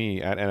Twitter at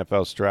me at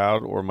NFL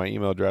Stroud, or my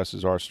email address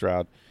is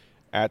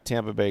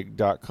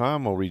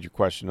rstroud@tampabay.com. We'll read your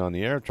question on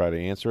the air, try to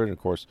answer it. And, of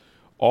course,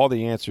 all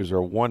the answers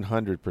are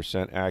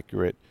 100%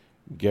 accurate,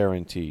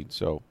 guaranteed.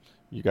 So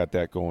you got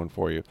that going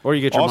for you. Or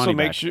you get your money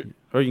back.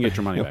 Or you can get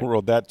your money back.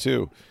 Well, that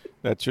too.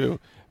 That's true.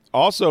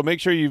 Also, make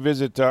sure you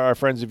visit our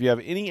friends. If you have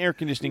any air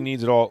conditioning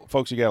needs at all,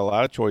 folks, you got a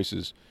lot of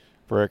choices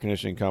for air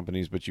conditioning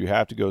companies, but you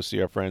have to go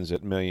see our friends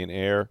at Million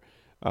Air.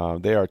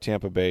 They are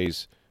Tampa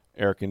Bay's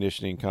air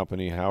conditioning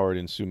company. Howard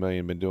and Sue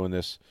Million have been doing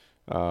this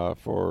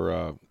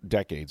for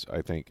decades,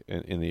 I think,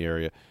 in the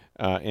area.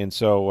 And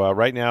so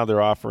right now they're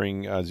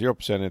offering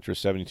 0%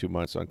 interest, 72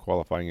 months on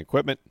qualifying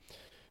equipment.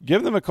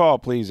 Give them a call,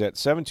 please, at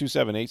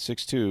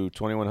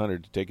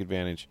 727-862-2100 to take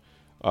advantage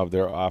of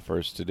their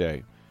offers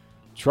today.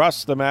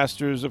 Trust the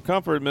masters of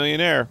comfort,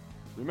 Million Air.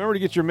 Remember to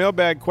get your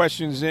mailbag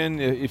questions in.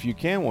 If you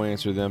can, we'll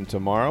answer them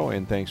tomorrow.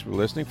 And thanks for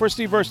listening. For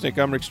Steve Versnick,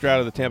 I'm Rick Stroud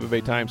of the Tampa Bay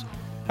Times.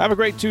 Have a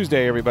great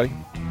Tuesday, everybody.